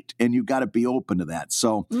great, and you got to be open to that.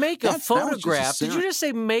 So, make a photograph. Did you just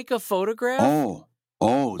say make a photograph? Oh,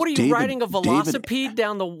 what are you riding a velocipede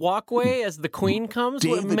down the walkway as the Queen comes?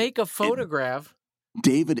 Make a photograph.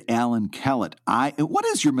 David Allen Kellett. What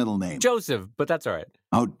is your middle name? Joseph, but that's all right.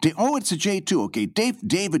 It's a J too. Okay,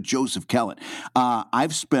 David Joseph Kellett.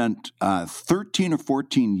 I've spent 13 or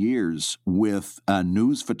 14 years with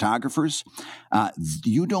news photographers.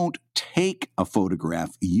 You don't take a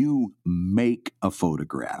photograph; you make a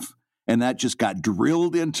photograph. And that just got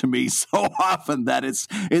drilled into me so often that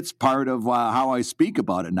it's part of how I speak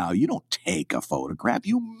about it now. You don't take a photograph,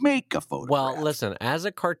 you make a photograph. Well, listen, as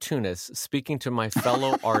a cartoonist, speaking to my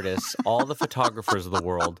fellow artists, all the photographers of the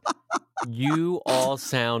world, you all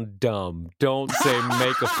sound dumb. Don't say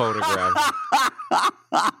make a photograph.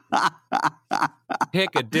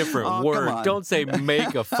 Pick a different word. Don't say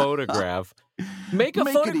make a photograph. Make a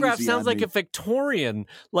photograph sounds like a Victorian,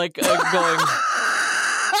 like going...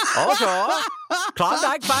 Also,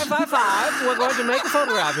 Klondike 555. We're going to make a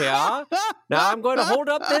photograph here. Now I'm going to hold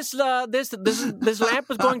up this lamp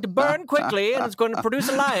is going to burn quickly, and it's going to produce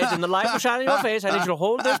a light, and the light will shine in your face. I need you to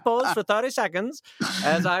hold this pose for 30 seconds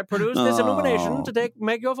as I produce this illumination to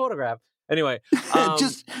make your photograph. Anyway,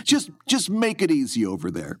 just make it easy over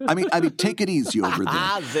there. I mean, take it easy over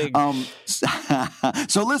there.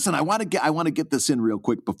 So listen, I want to get this in real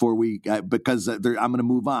quick before because I'm going to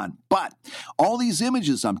move on. But all these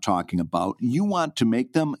images I'm talking about, you want to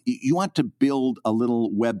make them. You want to build a little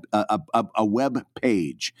web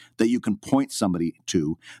page that you can point somebody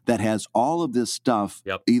to that has all of this stuff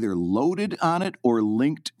either loaded on it or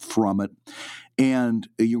linked from it, and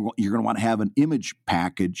you're going to want to have an image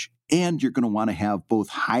package. And you're going to want to have both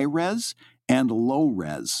high res and low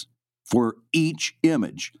res for each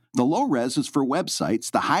image. The low res is for websites.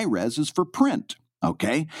 The high res is for print.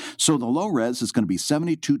 Okay. So the low res is going to be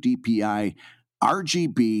 72 DPI,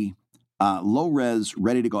 RGB, low res,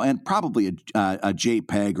 ready to go, and probably a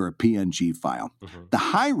JPEG or a PNG file. Mm-hmm. The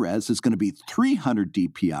high res is going to be 300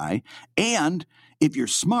 DPI, and If you're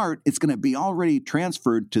smart, it's going to be already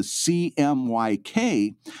transferred to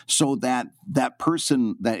CMYK so that that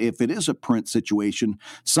person, that if it is a print situation,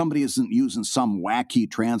 somebody isn't using some wacky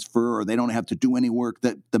transfer or they don't have to do any work.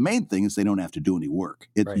 That the main thing is they don't have to do any work.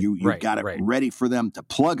 You've got it ready for them to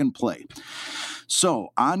plug and play. So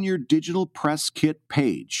on your digital press kit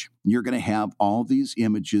page, you're going to have all these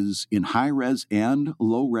images in high-res and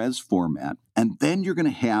low-res format, and then you're going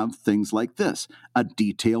to have things like this, a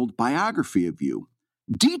detailed biography of you.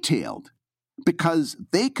 Detailed, because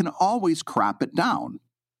they can always crop it down,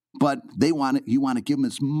 but you want to give them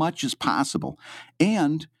as much as possible.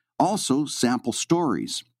 And also sample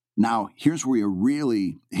stories. Now, here's where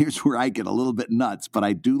I get a little bit nuts, but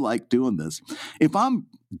I do like doing this. If I'm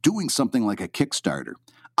doing something like a Kickstarter,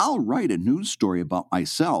 I'll write a news story about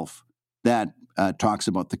myself that talks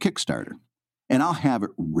about the Kickstarter, and I'll have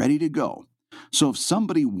it ready to go. So if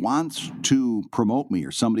somebody wants to promote me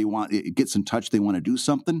or somebody gets in touch, they want to do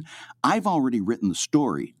something, I've already written the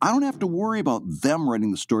story. I don't have to worry about them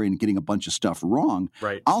writing the story and getting a bunch of stuff wrong.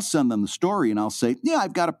 Right. I'll send them the story and I'll say, yeah,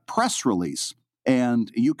 I've got a press release.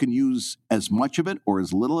 And you can use as much of it or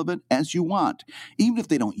as little of it as you want. Even if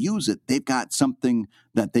they don't use it, they've got something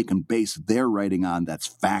that they can base their writing on that's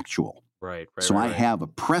factual. Right. So I have a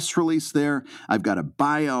press release there. I've got a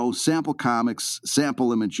bio, sample comics,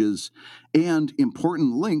 sample images, and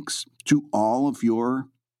important links to all of your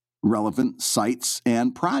relevant sites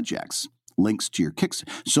and projects. Links to your kicks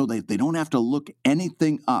so that they don't have to look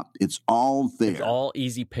anything up. It's all there. It's all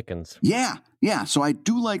easy pickings. Yeah. So I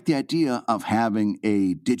do like the idea of having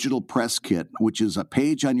a digital press kit, which is a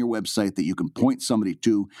page on your website that you can point somebody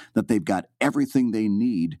to, that they've got everything they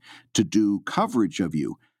need to do coverage of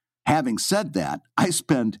you. Having said that, I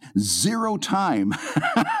spend zero time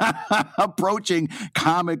approaching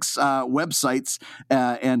comics websites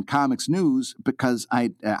and comics news because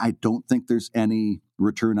I don't think there's any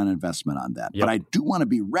return on investment on that. Yep. But I do want to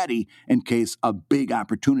be ready in case a big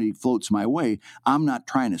opportunity floats my way. I'm not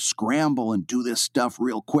trying to scramble and do this stuff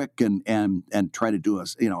real quick and try to do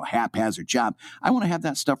a haphazard job. I want to have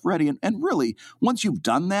that stuff ready. And really, once you've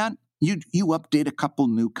done that, you update a couple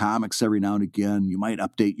new comics every now and again. You might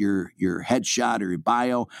update your headshot or your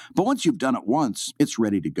bio, but once you've done it once, it's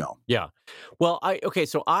ready to go. Yeah. Well, I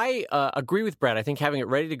agree with Brad. I think having it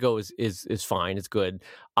ready to go is fine. It's good.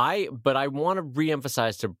 But I want to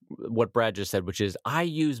reemphasize to what Brad just said, which is I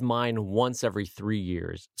use mine once every 3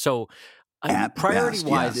 years. So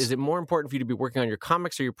priority-wise, is it more important for you to be working on your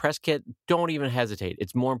comics or your press kit? Don't even hesitate.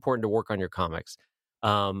 It's more important to work on your comics.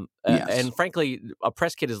 And frankly, a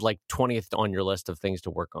press kit is like 20th on your list of things to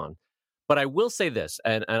work on. But I will say this,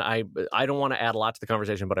 and I don't want to add a lot to the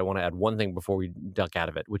conversation, but I want to add one thing before we duck out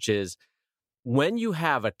of it, which is when you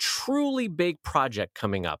have a truly big project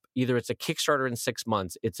coming up, either it's a Kickstarter in 6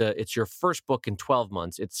 months, it's your first book in 12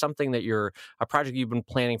 months, it's something that a project you've been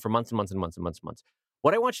planning for months and months and months and months and months.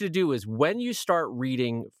 What I want you to do is when you start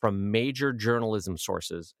reading from major journalism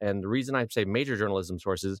sources, and the reason I say major journalism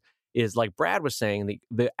sources is like Brad was saying,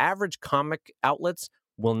 the average comic outlets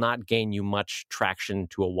will not gain you much traction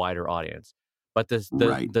to a wider audience. But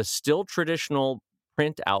the still traditional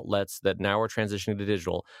print outlets that now are transitioning to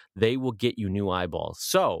digital, they will get you new eyeballs.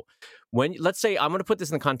 So let's say, I'm going to put this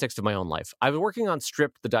in the context of my own life. I was working on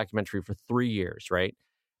Stripped, the documentary, for 3 years, right?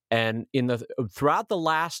 And throughout the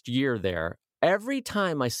last year there, every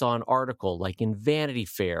time I saw an article like in Vanity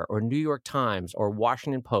Fair or New York Times or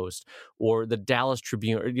Washington Post or the Dallas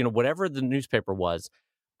Tribune, or whatever the newspaper was,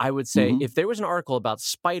 I would say if there was an article about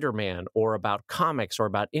Spider-Man or about comics or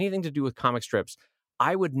about anything to do with comic strips,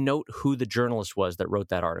 I would note who the journalist was that wrote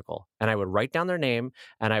that article. And I would write down their name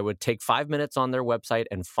and I would take 5 minutes on their website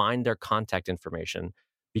and find their contact information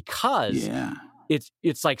because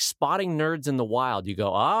it's like spotting nerds in the wild. You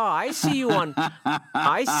go, I see you on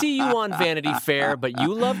Vanity Fair, but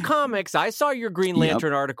you love comics. I saw your Green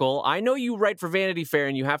Lantern article. I know you write for Vanity Fair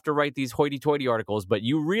and you have to write these hoity-toity articles, but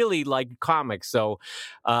you really like comics. So,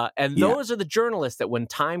 those are the journalists that when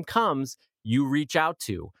time comes, you reach out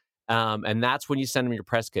to. And that's when you send them your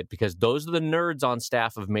press kit, because those are the nerds on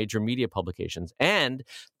staff of major media publications. And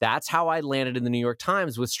that's how I landed in the New York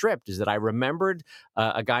Times with Stripped, is that I remembered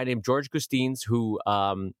a guy named George Gustines who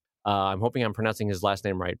I'm hoping I'm pronouncing his last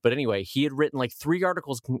name right. But anyway, he had written like 3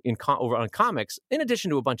 articles over on comics, in addition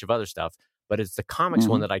to a bunch of other stuff. But it's the comics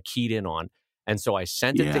one that I keyed in on. And so I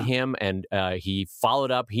sent it to him, and he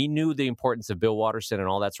followed up. He knew the importance of Bill Watterson and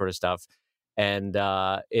all that sort of stuff. And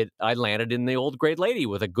I landed in the Old Great Lady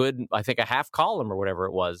with a good, I think, a half column or whatever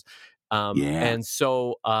it was. And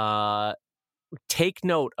so take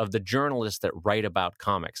note of the journalists that write about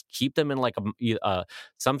comics. Keep them in like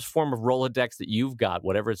some form of Rolodex that you've got,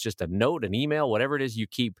 whatever it's just a note, an email, whatever it is you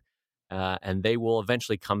keep, and they will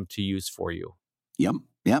eventually come to use for you.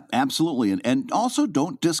 Yep, absolutely. And also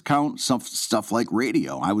don't discount stuff like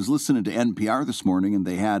radio. I was listening to NPR this morning, and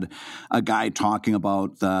they had a guy talking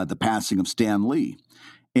about the passing of Stan Lee.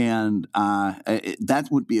 And that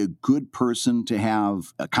would be a good person to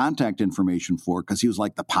have contact information for, because he was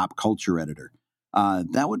like the pop culture editor.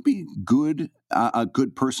 That would be a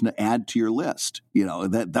good person to add to your list,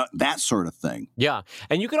 that sort of thing. Yeah.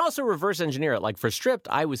 And you can also reverse engineer it. Like for Stripped,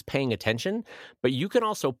 I was paying attention, but you can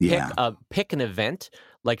also pick an event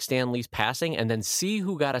like Stan Lee's passing and then see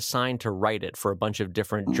who got assigned to write it for a bunch of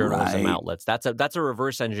different journalism outlets. That's a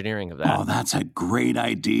reverse engineering of that. Oh, that's a great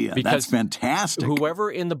idea. That's fantastic.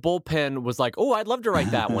 Whoever in the bullpen was like, oh, I'd love to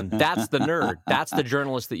write that one. That's the nerd. That's the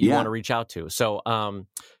journalist that you want to reach out to. So,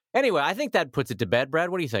 anyway, I think that puts it to bed.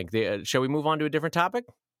 Brad, what do you think? Shall we move on to a different topic?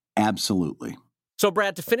 Absolutely. So,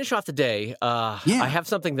 Brad, to finish off the day, I have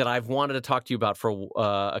something that I've wanted to talk to you about for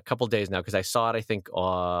a couple of days now, because I saw it, I think,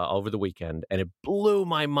 over the weekend, and it blew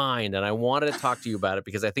my mind, and I wanted to talk to you about it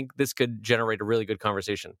because I think this could generate a really good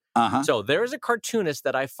conversation. So there's a cartoonist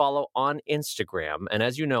that I follow on Instagram, and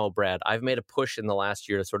as you know, Brad, I've made a push in the last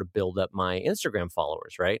year to sort of build up my Instagram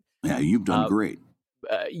followers, right? Yeah, you've done great.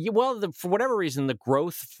 For whatever reason, the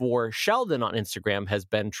growth for Sheldon on Instagram has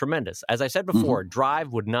been tremendous. As I said before,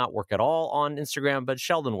 Drive would not work at all on Instagram, but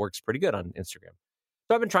Sheldon works pretty good on Instagram.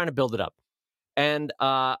 So I've been trying to build it up. And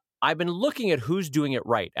I've been looking at who's doing it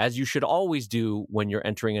right, as you should always do when you're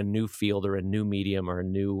entering a new field or a new medium or a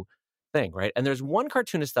new thing, right? And there's one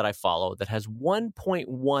cartoonist that I follow that has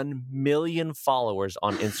 1.1 million followers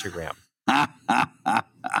on Instagram.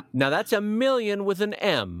 Now, that's a million with an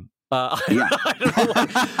M. I don't know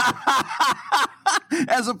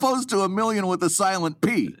as opposed to a million with a silent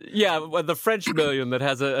P. Yeah, the French million that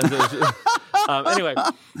has a anyway,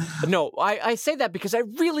 no, I say that because I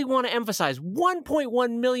really want to emphasize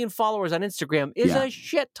 1.1 million followers on Instagram is a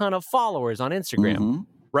shit ton of followers on Instagram,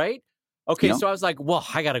 right? Okay, so I was like, well,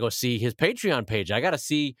 I got to go see his Patreon page. I got to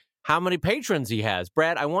see how many patrons he has.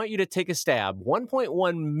 Brad, I want you to take a stab.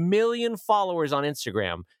 1.1 million followers on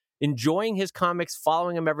Instagram. Enjoying his comics,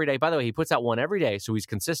 following him every day. By the way, he puts out one every day, so he's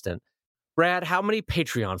consistent. Brad, how many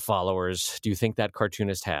Patreon followers do you think that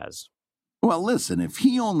cartoonist has? Well, listen, if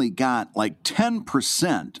he only got like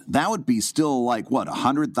 10%, that would be still like,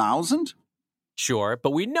 100,000? Sure,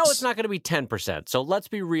 but we know it's not going to be 10%, so let's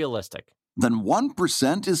be realistic. Then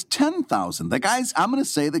 1% is 10,000. I'm going to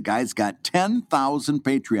say the guy's got 10,000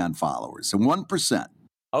 Patreon followers, and 1%.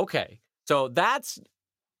 Okay, so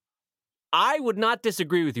I would not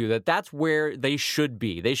disagree with you that that's where they should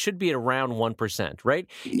be. They should be at around 1%, right?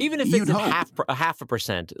 Even if it's a half a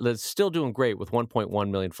percent, that's still doing great with 1.1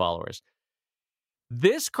 million followers.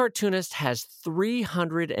 This cartoonist has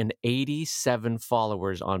 387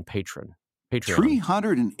 followers on Patreon.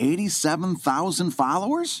 387,000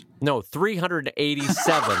 followers? No,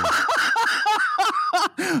 387.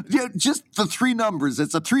 Yeah, just the three numbers.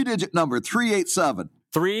 It's a 3-digit number, 387.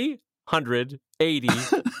 387.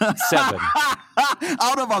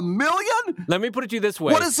 Out of a million? Let me put it to you this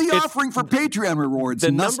way. What is he offering for Patreon rewards?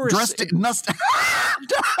 The numbers...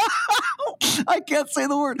 I can't say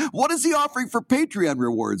the word. What is he offering for Patreon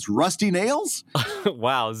rewards? Rusty nails?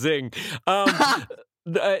 Wow, zing.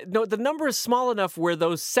 No, the number is small enough where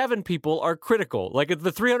those 7 people are critical. Like at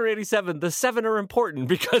the 387, the 7 are important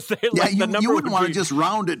because they the number. You wouldn't want to just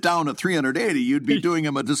round it down to 380. You'd be doing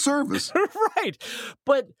him a disservice. Right.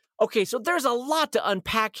 But okay, so there's a lot to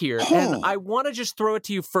unpack here, and I want to just throw it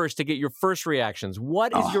to you first to get your first reactions.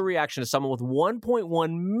 What is your reaction to someone with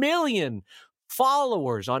 1.1 million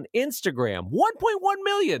followers on Instagram? 1.1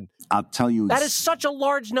 million. I'll tell you. That is such a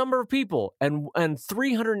large number of people, and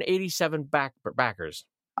 387 backers.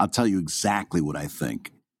 I'll tell you exactly what I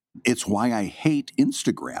think. It's why I hate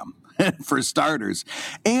Instagram. For starters.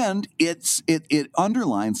 And it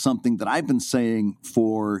underlines something that I've been saying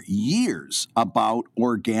for years about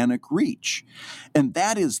organic reach. And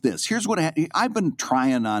that is this. Here's what I've been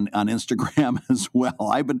trying on Instagram as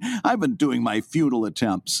well. I've been doing my futile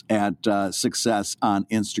attempts at success on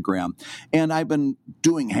Instagram. And I've been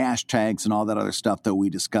doing hashtags and all that other stuff that we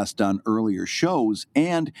discussed on earlier shows.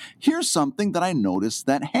 And here's something that I noticed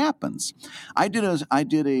that happens. I did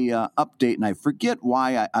a update, and I forget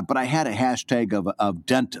why, but I had a hashtag of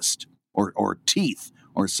dentist or teeth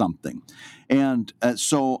or something. And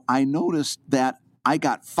so I noticed that I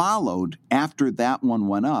got followed after that one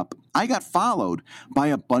went up. I got followed by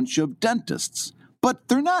a bunch of dentists, but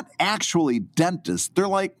they're not actually dentists. They're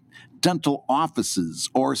like dental offices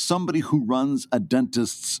or somebody who runs a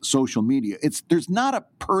dentist's social media. There's not a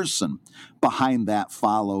person behind that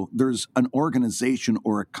follow. There's an organization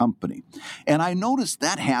or a company. And I notice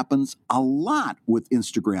that happens a lot with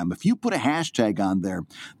Instagram. If you put a hashtag on there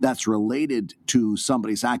that's related to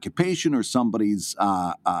somebody's occupation or somebody's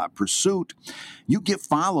pursuit, you get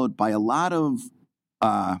followed by a lot of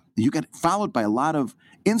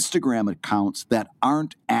Instagram accounts that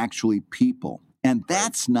aren't actually people. And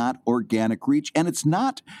that's not organic reach. And it's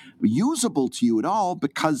not usable to you at all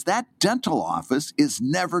because that dental office is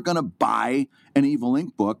never going to buy an Evil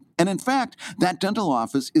Ink book. And in fact, that dental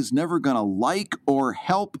office is never going to like or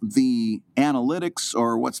help the analytics,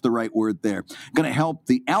 or what's the right word there, going to help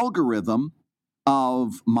the algorithm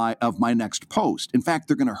of my next post. In fact,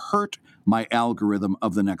 they're going to hurt my algorithm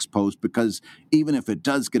of the next post because even if it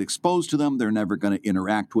does get exposed to them, they're never going to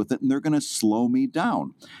interact with it and they're going to slow me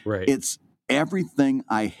down. Right. It's everything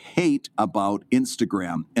I hate about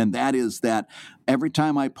Instagram, and that is that every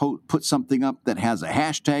time I put something up that has a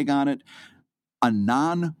hashtag on it, a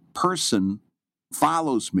non-person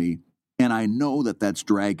follows me, and I know that that's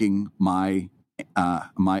dragging my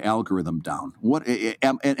algorithm down.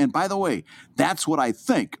 And by the way, that's what I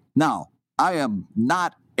think. Now, I am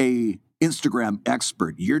not a Instagram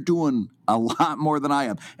expert. You're doing a lot more than I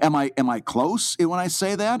am. Am I close when I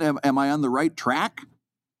say that? Am I on the right track?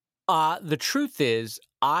 The truth is,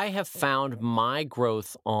 I have found my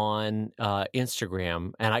growth on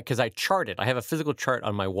Instagram, and because I chart it. I have a physical chart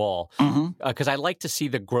on my wall because I like to see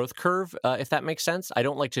the growth curve, if that makes sense. I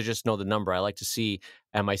don't like to just know the number. I like to see,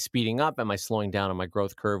 am I speeding up? Am I slowing down on my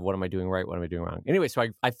growth curve? What am I doing right? What am I doing wrong? Anyway, so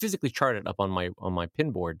I physically chart it up on my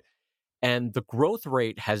pin board, and the growth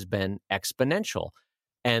rate has been exponential.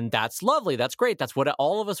 And that's lovely. That's great. That's what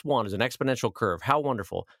all of us want, is an exponential curve. How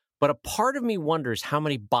wonderful. But a part of me wonders how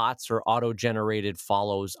many bots or auto-generated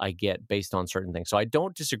follows I get based on certain things. So I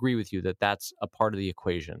don't disagree with you that that's a part of the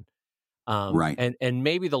equation. Right. And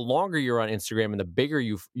maybe the longer you're on Instagram and the bigger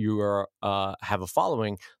you have a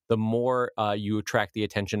following, the more you attract the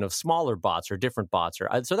attention of smaller bots or different bots.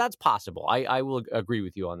 So that's possible. I will agree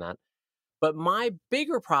with you on that. But my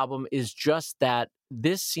bigger problem is just that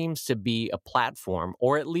this seems to be a platform,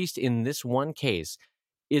 or at least in this one case,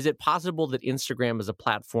 is it possible that Instagram is a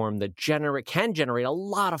platform that can generate a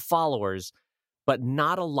lot of followers, but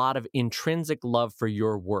not a lot of intrinsic love for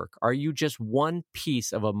your work? Are you just one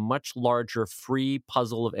piece of a much larger free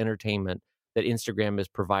puzzle of entertainment that Instagram is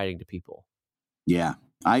providing to people? Yeah.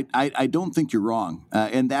 I don't think you're wrong,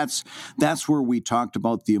 and that's where we talked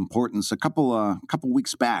about the importance a couple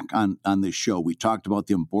weeks back on this show. We talked about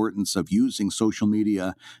the importance of using social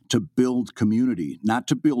media to build community, not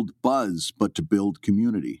to build buzz, but to build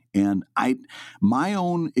community. And my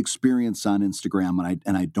own experience on Instagram,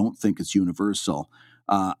 and I don't think it's universal.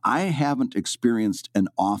 I haven't experienced an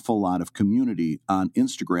awful lot of community on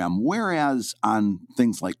Instagram, whereas on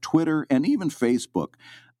things like Twitter and even Facebook,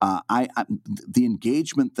 the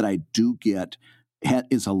engagement that I do get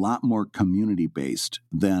is a lot more community based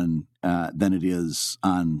than it is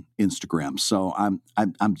on Instagram. So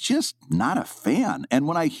I'm just not a fan. And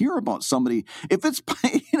when I hear about somebody,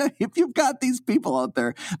 if you've got these people out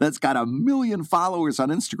there that's got 1 million followers on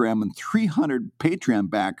Instagram and 300 Patreon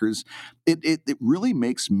backers, it really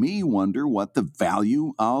makes me wonder what the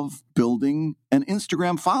value of building an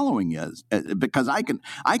Instagram following is, because I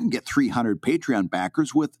can get 300 Patreon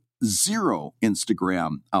backers with zero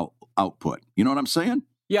Instagram output. You know what I'm saying?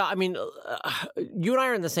 Yeah, I mean, you and I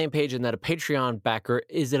are on the same page in that a Patreon backer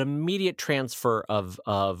is an immediate transfer of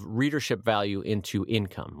readership value into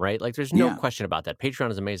income, right? Like, there's no question about that. Patreon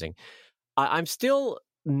is amazing. I'm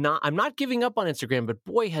not giving up on Instagram, but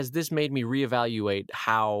boy, has this made me reevaluate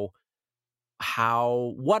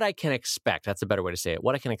what I can expect. That's a better way to say it.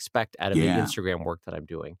 What I can expect out of the Instagram work that I'm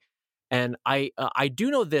doing. And I do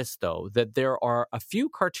know this, though, that there are a few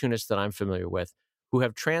cartoonists that I'm familiar with who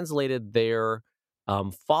have translated their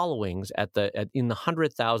followings in the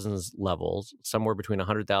 100,000s levels, somewhere between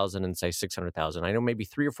 100,000 and say 600,000. I know maybe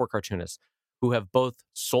 3 or 4 cartoonists who have both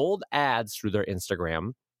sold ads through their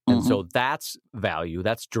Instagram, and so that's value,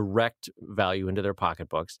 that's direct value into their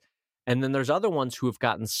pocketbooks. And then there's other ones who have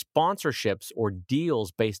gotten sponsorships or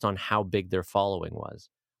deals based on how big their following was.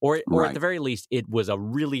 Or at the very least, it was a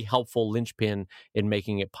really helpful linchpin in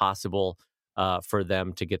making it possible for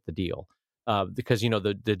them to get the deal. Because,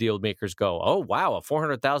 the deal makers go, oh, wow, a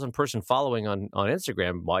 400,000 person following on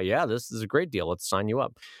Instagram. Well, yeah, this is a great deal. Let's sign you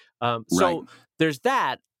up. So there's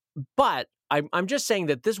that. But I'm just saying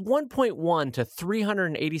that this 1.1 to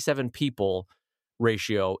 387 people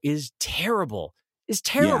ratio is terrible. is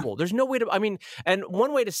terrible. There's no way to, I mean, and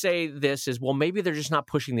one way to say this is, well, maybe they're just not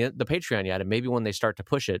pushing the Patreon yet. And maybe when they start to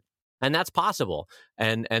push it, and that's possible.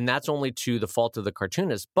 And that's only to the fault of the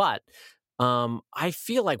cartoonists. But I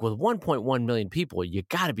feel like with 1.1 million people, you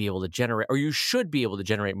got to be able to generate, or you should be able to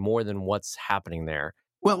generate more than what's happening there.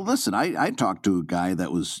 Well, listen, I talked to a guy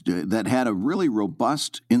that had a really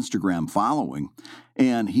robust Instagram following,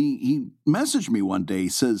 and he messaged me one day. He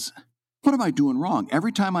says, "What am I doing wrong?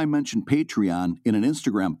 Every time I mention Patreon in an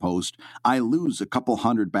Instagram post, I lose a couple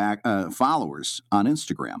hundred followers on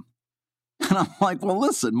Instagram." And I'm like, "Well,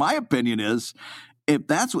 listen, my opinion is, if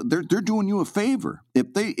that's what they're doing you a favor.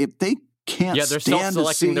 If they can't they're stand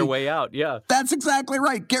self-selecting their way out. Yeah, that's exactly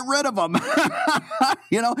right. Get rid of them.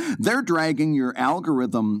 They're dragging your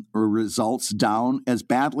algorithm results down as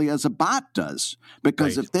badly as a bot does.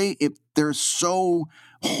 Because if they're so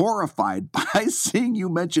horrified by seeing you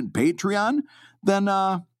mention Patreon, then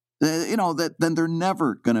then they're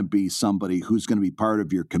never going to be somebody who's going to be part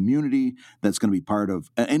of your community. That's going to be part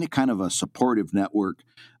of any kind of a supportive network.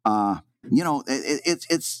 Get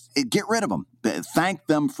rid of them. Thank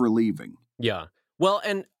them for leaving." Yeah. Well,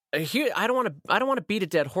 and here I don't want to beat a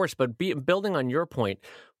dead horse, but building on your point,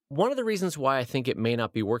 one of the reasons why I think it may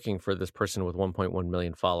not be working for this person with 1.1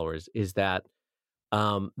 million followers is that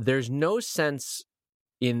there's no sense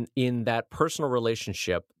in that personal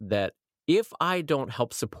relationship that if I don't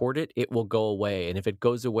help support it, it will go away, and if it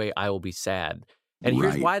goes away, I will be sad. And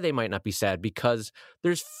here's why they might not be sad, because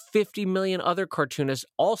there's 50 million other cartoonists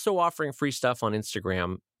also offering free stuff on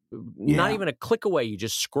Instagram. Not even a click away. You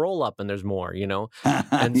just scroll up and there's more,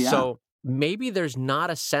 And so maybe there's not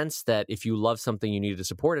a sense that if you love something, you need to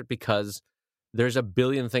support it, because there's a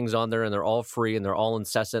billion things on there and they're all free and they're all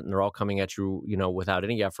incessant and they're all coming at you, without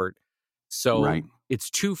any effort. So it's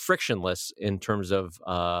too frictionless in terms of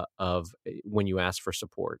when you ask for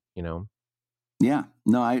support, Yeah,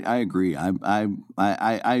 no, I agree.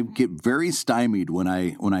 I get very stymied when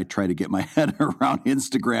I try to get my head around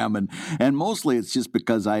Instagram, and mostly it's just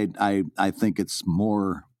because I think it's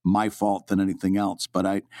more my fault than anything else.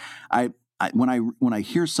 But when I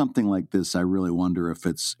hear something like this, I really wonder if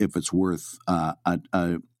it's worth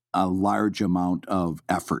a large amount of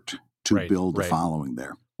effort to build a following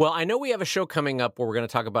there. Well, I know we have a show coming up where we're going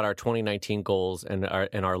to talk about our 2019 goals and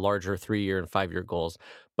our larger 3-year and 5-year goals,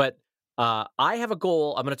 but. I have a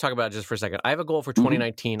goal. I'm going to talk about it just for a second. I have a goal for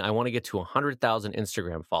 2019. I want to get to 100,000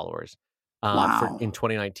 Instagram followers in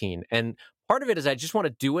 2019. And part of it is I just want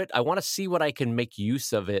to do it. I want to see what I can make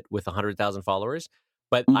use of it with 100,000 followers.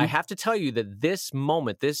 But I have to tell you that this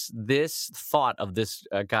moment, this thought of this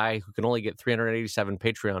guy who can only get 387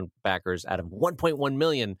 Patreon backers out of 1.1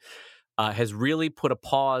 million has really put a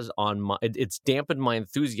pause on it's dampened my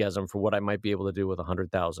enthusiasm for what I might be able to do with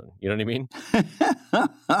 100,000. You know what I mean?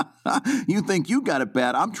 You think you got it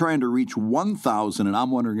bad. I'm trying to reach 1,000 and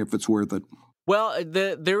I'm wondering if it's worth it. Well,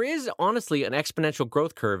 there is honestly an exponential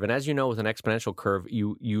growth curve. And as you know, with an exponential curve,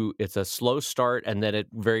 it's a slow start and then it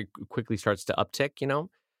very quickly starts to uptick,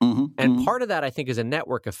 And part of that, I think, is a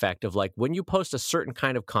network effect of like when you post a certain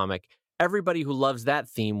kind of comic, everybody who loves that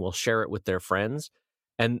theme will share it with their friends.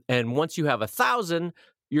 And once you have 1,000,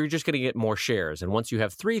 you're just going to get more shares. And once you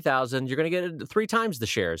have 3,000, you're going to get 3 times the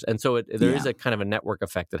shares. And so there is a kind of a network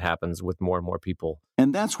effect that happens with more and more people.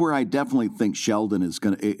 And that's where I definitely think Sheldon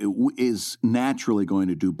is naturally going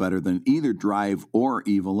to do better than either Drive or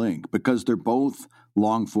Evil Inc. because they're both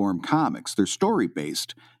long-form comics. They're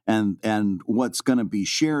story-based. And what's going to be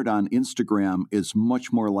shared on Instagram is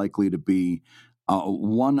much more likely to be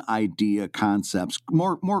one idea concepts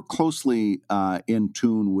more closely in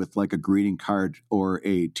tune with like a greeting card or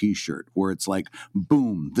a T-shirt where it's like,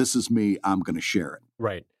 boom, this is me. I'm going to share it.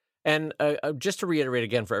 Right. And just to reiterate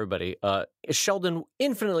again for everybody, is Sheldon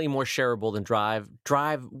infinitely more shareable than Drive?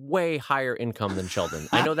 Drive way higher income than Sheldon.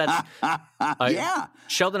 I know that's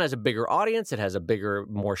Sheldon has a bigger audience. It has a bigger,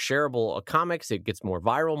 more shareable comics. It gets more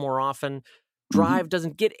viral more often. Drive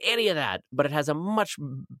doesn't get any of that, but it has a much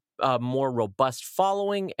more robust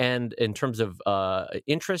following and in terms of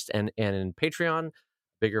interest and in Patreon,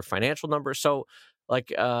 bigger financial numbers. So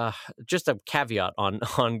like just a caveat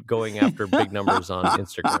on going after big numbers on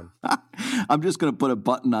Instagram. I'm just going to put a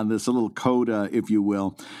button on this, a little coda, if you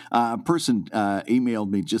will. A person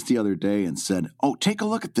emailed me just the other day and said, "Oh, take a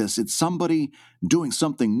look at this. It's somebody doing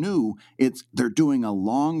something new. They're doing a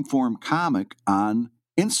long form comic on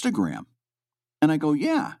Instagram." And I go,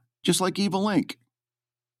 "Yeah, just like Evil Inc."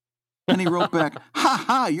 And he wrote back, "Ha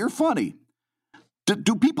ha, you're funny.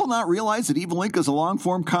 Do people not realize that Evil Inc. is a long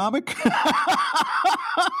form comic?"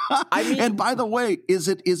 I mean, and by the way, is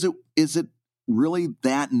it really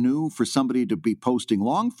that new for somebody to be posting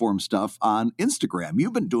long form stuff on Instagram.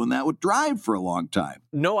 You've been doing that with Drive for a long time.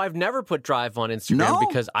 No, I've never put Drive on Instagram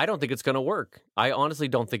because I don't think it's going to work. I honestly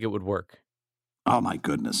don't think it would work. Oh, my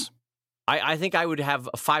goodness. I think I would have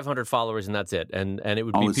 500 followers and that's it. And it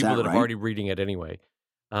would be people that are already reading it anyway.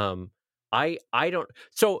 I don't.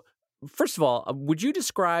 So, first of all, would you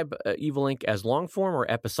describe Evil Inc. as long form or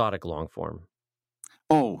episodic long form?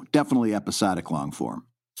 Oh, definitely episodic long form.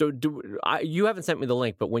 So you haven't sent me the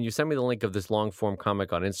link, but when you send me the link of this long form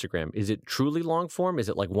comic on Instagram, is it truly long form? Is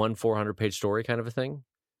it like one 400-page story kind of a thing?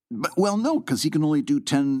 Well, no, because he can only do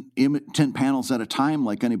 10 panels at a time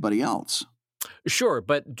like anybody else. Sure,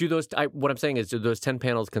 but do those? What I'm saying is, do those 10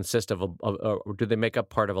 panels consist of or do they make up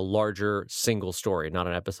part of a larger single story, not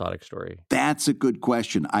an episodic story? That's a good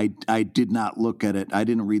question. I did not look at it. I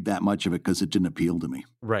didn't read that much of it because it didn't appeal to me.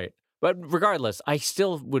 Right. But regardless, I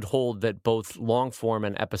still would hold that both long form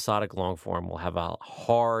and episodic long form will have a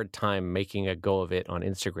hard time making a go of it on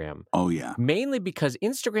Instagram. Oh, yeah. Mainly because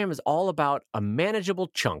Instagram is all about a manageable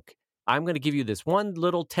chunk. I'm going to give you this one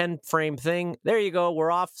little 10-frame thing. There you go. We're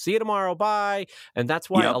off. See you tomorrow. Bye. And that's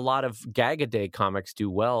why a lot of gag-a-day comics do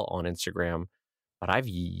well on Instagram. But I've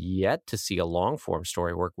yet to see a long-form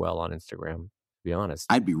story work well on Instagram, to be honest.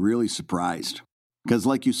 I'd be really surprised. Because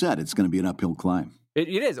like you said, it's going to be an uphill climb. It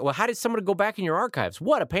is. Well, how did someone go back in your archives?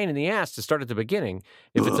 What a pain in the ass to start at the beginning.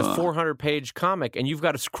 If it's a 400-page comic and you've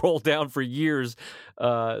got to scroll down for years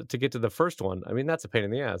to get to the first one, I mean, that's a pain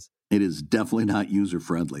in the ass. It is definitely not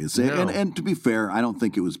user-friendly. No. And to be fair, I don't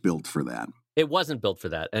think it was built for that. It wasn't built for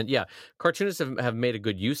that. And yeah, cartoonists have made a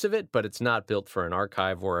good use of it, but it's not built for an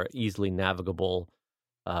archive or an easily navigable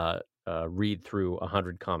read through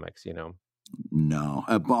 100 comics, you know. No,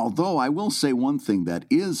 although I will say one thing that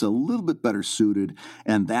is a little bit better suited,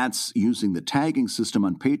 and that's using the tagging system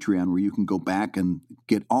on Patreon where you can go back and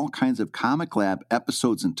get all kinds of Comic Lab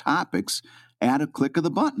episodes and topics at a click of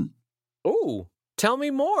the button. Oh, tell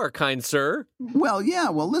me more, kind sir. Well, yeah.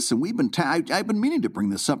 Well, listen, I've been meaning to bring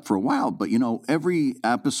this up for a while, but, you know, every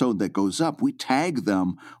episode that goes up, we tag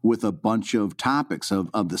them with a bunch of topics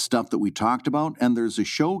of the stuff that we talked about, and there's a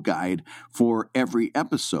show guide for every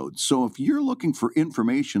episode. So if you're looking for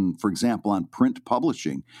information, for example, on print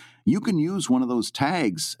publishing, you can use one of those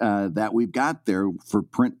tags that we've got there for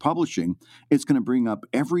print publishing. It's going to bring up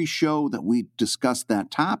every show that we discussed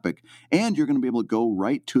that topic, and you're going to be able to go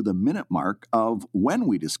right to the minute mark of when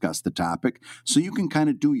we discuss the topic, so you can kind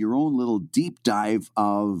of do your own little deep dive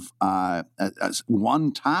of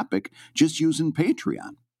one topic just using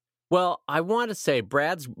Patreon. Well, I want to say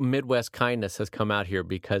Brad's Midwest kindness has come out here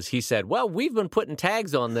because he said, well, we've been putting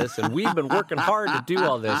tags on this and we've been working hard to do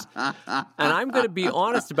all this. And I'm going to be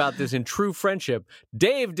honest about this in true friendship.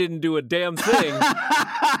 Dave didn't do a damn thing.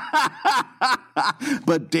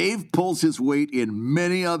 But Dave pulls his weight in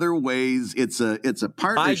many other ways. It's a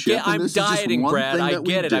partnership. I'm dieting, Brad. I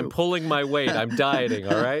get it. I'm pulling my weight. I'm dieting,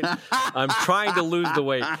 all right? I'm trying to lose the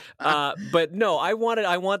weight. But no, I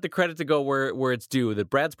want the credit to go where it's due, that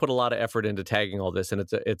Brad's put a lot of effort into tagging all this, and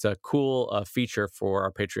it's a cool feature for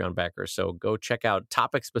our Patreon backers. So go check out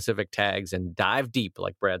topic-specific tags and dive deep,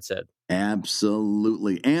 like Brad said.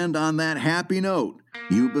 Absolutely. And on that happy note,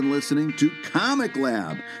 you've been listening to Comic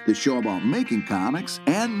Lab, the show about making comics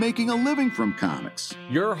and making a living from comics.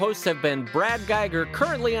 Your hosts have been Brad Geiger,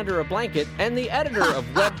 currently under a blanket, and the editor of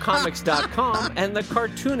webcomics.com and the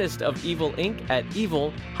cartoonist of Evil Inc. at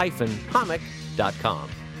evil-comic.com.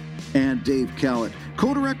 And Dave Kellett,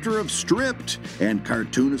 co-director of Stripped and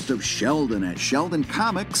cartoonist of Sheldon at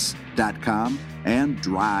sheldoncomics.com and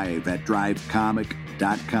Drive at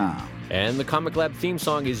drivecomic.com. And the Comic Lab theme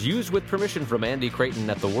song is used with permission from Andy Creighton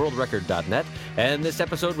at theworldrecord.net. And this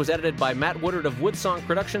episode was edited by Matt Woodard of Woodsong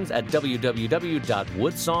Productions at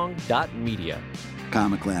www.woodsong.media.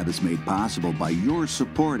 Comic Lab is made possible by your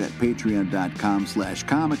support at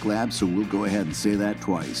patreon.com/comiclab, so we'll go ahead and say that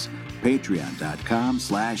twice.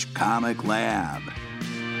 patreon.com/comiclab.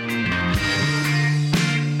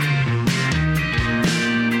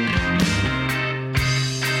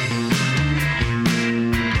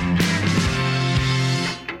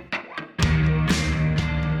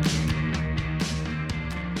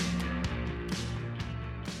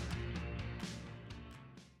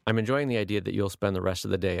 I'm enjoying the idea that you'll spend the rest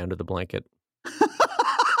of the day under the blanket.